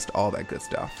podcast, all that good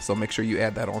stuff. So make sure you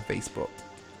add that on Facebook.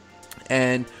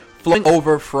 And flowing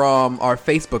over from our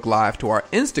Facebook Live to our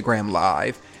Instagram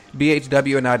Live,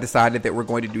 BHW and I decided that we're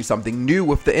going to do something new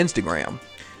with the Instagram.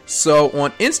 So on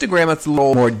Instagram, it's a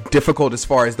little more difficult as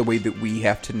far as the way that we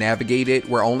have to navigate it.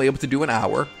 We're only able to do an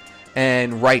hour.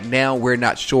 And right now, we're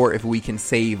not sure if we can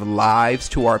save lives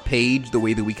to our page the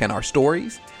way that we can our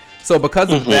stories. So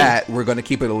because of that, we're going to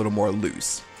keep it a little more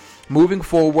loose. Moving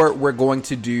forward, we're going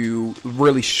to do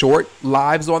really short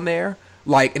lives on there.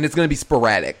 And it's going to be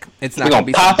sporadic. It's not going to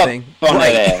be pop something. Up on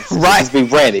that ass. Right. Just be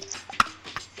ready.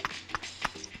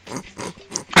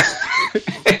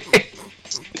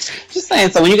 Just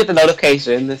saying. So when you get the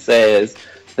notification that says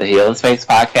the Healing Space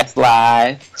Podcast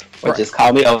Live, or just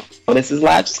call me, oh, this is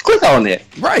live, just click on it.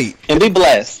 Right. And be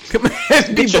blessed.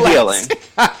 Get your healing.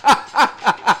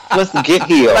 Let's get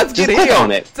healed. Let's just get click healed.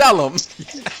 on it. Tell them.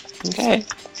 Okay.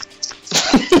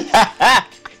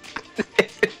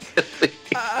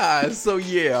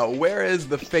 Whereas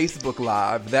the Facebook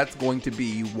Live, that's going to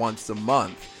be once a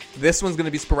month. This one's going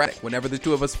to be sporadic. Whenever the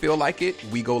two of us feel like it,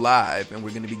 we go live. And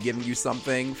we're going to be giving you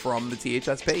something from the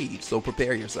THS page. So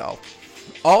prepare yourself.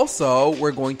 Also,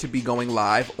 we're going to be going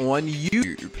live on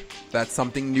YouTube. That's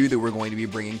something new that we're going to be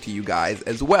bringing to you guys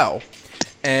as well.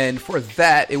 And for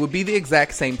that, it would be the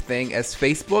exact same thing as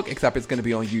Facebook, except it's going to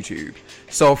be on YouTube.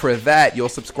 So for that, you'll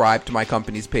subscribe to my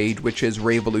company's page, which is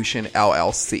Revolution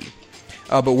LLC.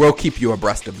 But we'll keep you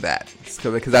abreast of that,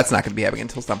 because that's not going to be happening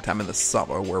until sometime in the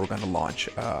summer, where we're going to launch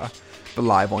the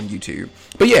live on YouTube.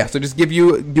 But yeah, so just give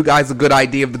you guys a good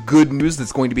idea of the good news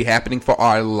that's going to be happening for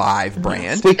our live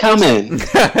brand. We're coming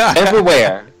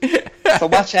everywhere, so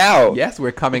watch out. Yes,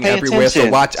 we're coming everywhere, so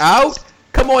watch out.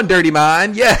 Come on, Dirty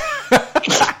Mind. Yeah.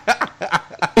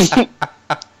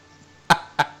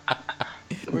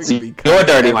 Your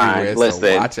Dirty Mind. Listen.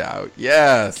 So watch out.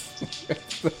 Yes.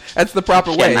 That's the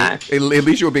proper way. At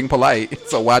least you were being polite,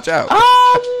 so watch out.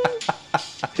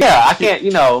 Yeah, I can't,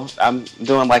 I'm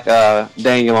doing like a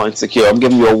Daniel on Insecure. I'm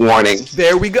giving you a warning.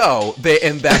 There we go.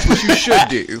 And that's what you should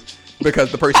do.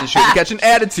 Because the person shouldn't catch an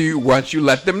attitude once you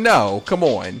let them know. Come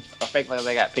on. Or fake like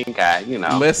they got pink eye,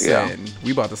 Listen,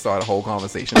 we about to start a whole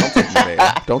conversation. Don't take me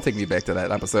there. Don't take me back to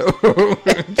that episode.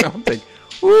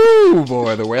 Ooh,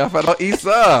 boy, the way I felt about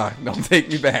Issa. Don't take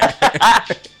me back.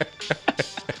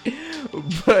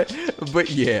 But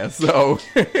yeah, so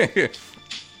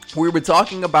we were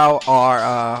talking about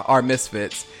our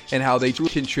misfits and how they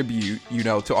contribute,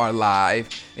 to our live,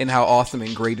 and how awesome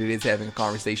and great it is having a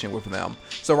conversation with them.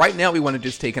 So right now, we want to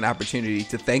just take an opportunity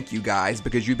to thank you guys,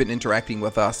 because you've been interacting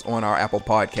with us on our Apple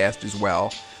podcast as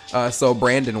well. So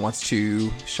Brandon wants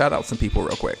to shout out some people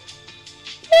real quick.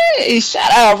 Hey,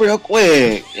 shout out real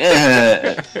quick.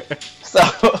 Yeah. So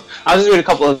I'll just read a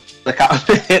couple of the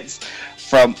comments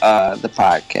from the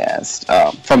podcast,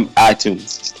 from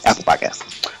iTunes, Apple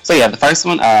Podcasts. So yeah, the first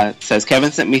one says,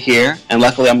 Kevin sent me here, and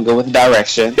luckily I'm good with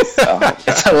directions. So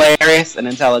it's hilarious and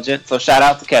intelligent. So shout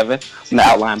out to Kevin from the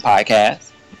Outline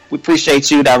Podcast. We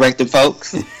appreciate you directing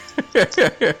folks.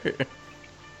 The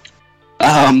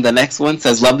next one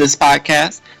says, love this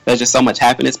podcast. There's just so much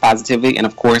happiness, positivity, and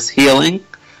of course healing.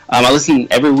 I listen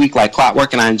every week like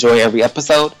clockwork, and I enjoy every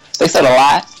episode. They said a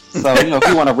lot. So, if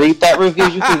you want to read that review,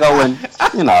 you can go and,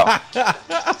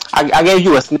 I gave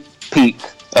you a sneak peek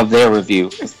of their review,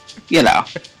 just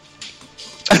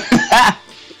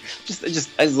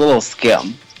a little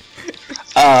skim.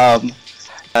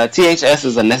 THS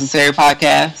is a necessary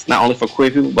podcast, not only for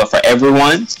queer people, but for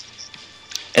everyone.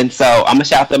 And so I'm going to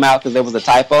shout them out because there was a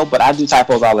typo, but I do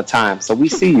typos all the time. So we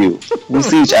see you. We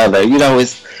see each other.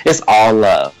 It's all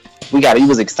love. He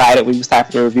was excited when he was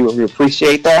typing the review, and we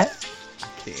appreciate that.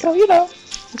 So, I'm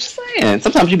just saying.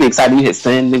 Sometimes you be excited, you hit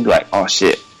send, and you be like, oh,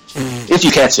 shit. If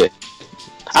you catch it.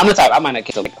 I'm the type, I might not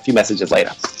catch it like a few messages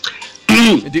later.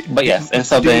 But yes, and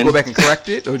so then... Do you go back and correct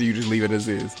it, or do you just leave it as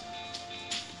is?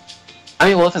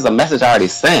 If it's a message I already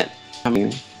sent,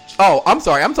 Oh, I'm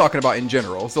sorry. I'm talking about in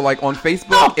general. So, like, on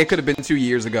Facebook, it could have been 2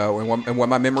 years ago, and when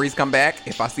my memories come back,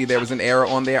 if I see there was an error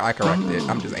on there, I correct it.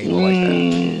 I'm just anal like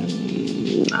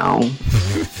that. No.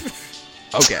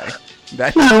 Okay.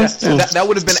 That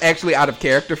would have been actually out of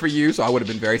character for you, so I would have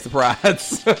been very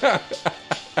surprised.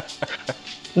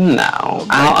 No.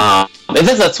 If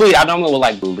it's a tweet, I normally will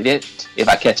delete it if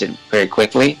I catch it very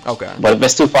quickly. Okay. But if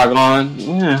it's too far gone,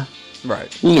 yeah.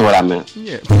 Right. You know what I meant.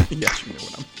 Yeah. Yes, you know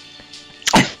what I meant.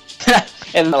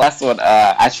 And then the last one,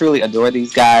 I truly adore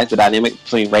these guys. The dynamic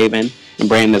between Raven and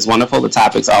Brandon is wonderful. The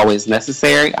topic's always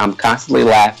necessary. I'm constantly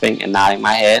laughing and nodding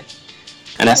my head.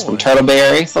 And that's from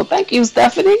Turtleberry. So thank you,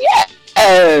 Stephanie.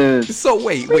 Yes. So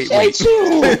wait.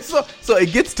 so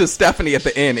it gets to Stephanie at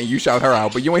the end, and you shout her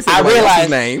out, but you ain't say else's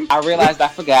name. I realized I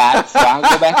forgot, so I'll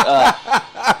go back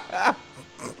up.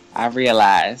 I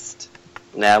realized.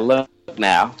 Now look.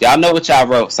 Now y'all know what y'all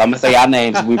wrote, so I'm gonna say y'all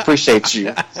names. We appreciate you.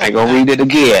 I ain't gonna read it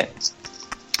again.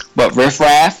 But Riff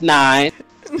Raff 9,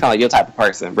 kind of like your type of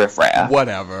person, Riff Raff.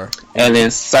 Whatever. And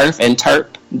then Surf and Terp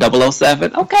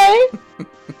 007. Okay.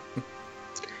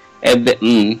 And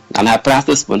then, I'm not gonna pronounce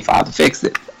this one. Father, fix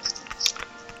it.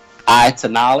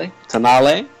 Tanale.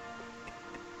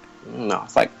 No,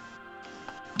 it's like,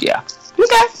 yeah.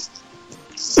 Okay.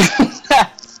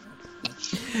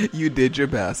 You did your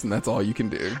best, and that's all you can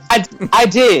do. I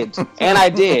did,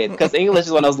 because English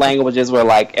is one of those languages where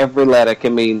like every letter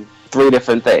can mean 3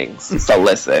 different things. So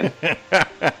listen.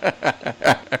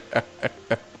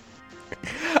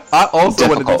 I also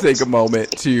wanted to take a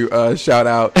moment to shout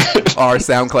out our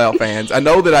SoundCloud fans. I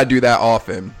know that I do that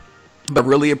often, but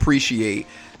really appreciate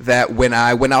that when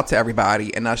I went out to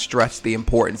everybody and I stressed the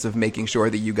importance of making sure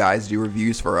that you guys do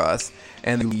reviews for us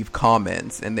and leave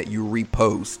comments and that you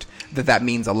repost, that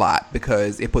means a lot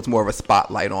because it puts more of a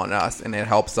spotlight on us and it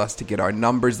helps us to get our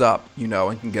numbers up,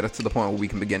 and can get us to the point where we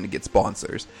can begin to get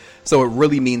sponsors. So it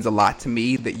really means a lot to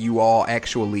me that you all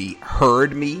actually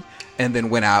heard me and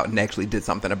then went out and actually did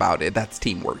something about it. That's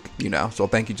teamwork, So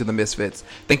thank you to the Misfits.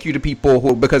 Thank you to people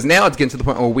who, because now it's getting to the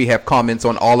point where we have comments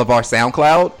on all of our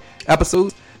SoundCloud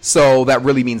episodes. So that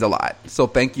really means a lot. So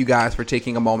thank you guys for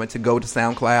taking a moment to go to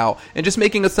SoundCloud and just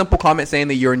making a simple comment saying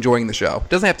that you're enjoying the show. It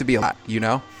doesn't have to be a lot,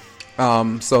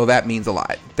 So that means a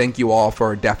lot. Thank you all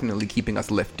for definitely keeping us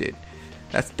lifted.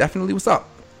 That's definitely what's up.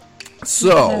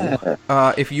 So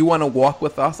if you want to walk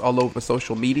with us all over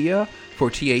social media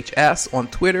for THS on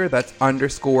Twitter, that's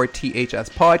 _THS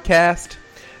podcast.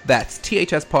 That's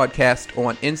THS Podcast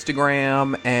on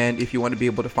Instagram. And if you want to be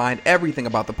able to find everything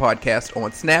about the podcast on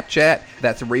Snapchat,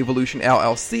 that's Revolution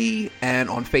LLC. And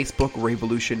on Facebook,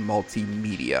 Revolution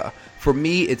Multimedia. For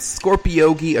me, it's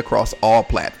Scorpiogi across all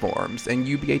platforms. And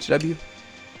you, BHW?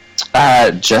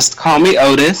 Just call me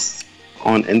Otis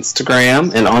on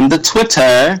Instagram and on the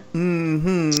Twitter.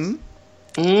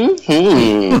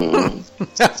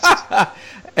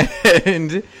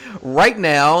 And right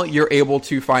now, you're able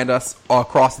to find us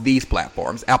across these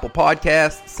platforms: Apple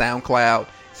Podcasts, SoundCloud,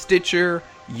 Stitcher,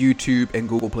 YouTube, and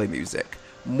Google Play Music.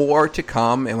 More to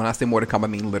come, and when I say more to come, I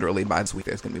mean literally by this week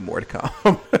there's going to be more to come.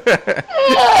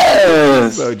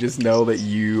 Yes. So just know that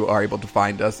you are able to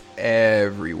find us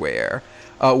everywhere.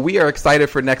 We are excited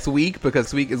for next week because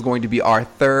this week is going to be our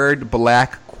 3rd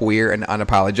Black, Queer, and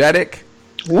Unapologetic.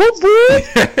 Whoop, whoop.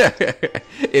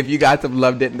 If you guys have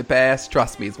loved it in the past,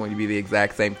 trust me, it's going to be the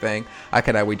exact same thing. I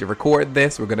cannot wait to record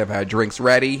this. We're going to have our drinks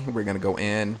ready. We're going to go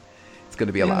in. It's going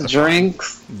to be a lot of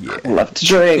drinks. Fun. Yeah. I love to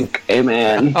drink.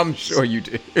 Amen. I'm sure you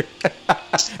do.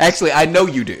 Actually, I know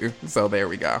you do. So there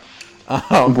we go.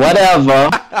 Whatever.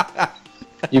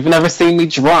 You've never seen me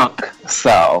drunk,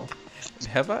 so.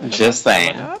 Have I? Just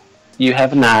saying. You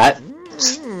have not.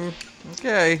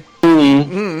 Okay.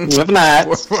 You have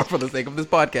not. For the sake of this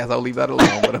podcast, I'll leave that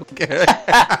alone, but okay.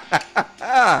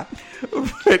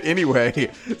 But anyway,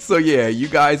 so yeah, you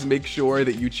guys make sure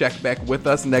that you check back with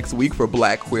us next week for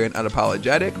Black, Queer, and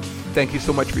Unapologetic. Thank you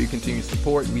so much for your continued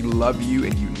support. We love you,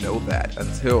 and you know that.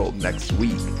 Until next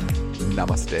week,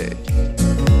 namaste.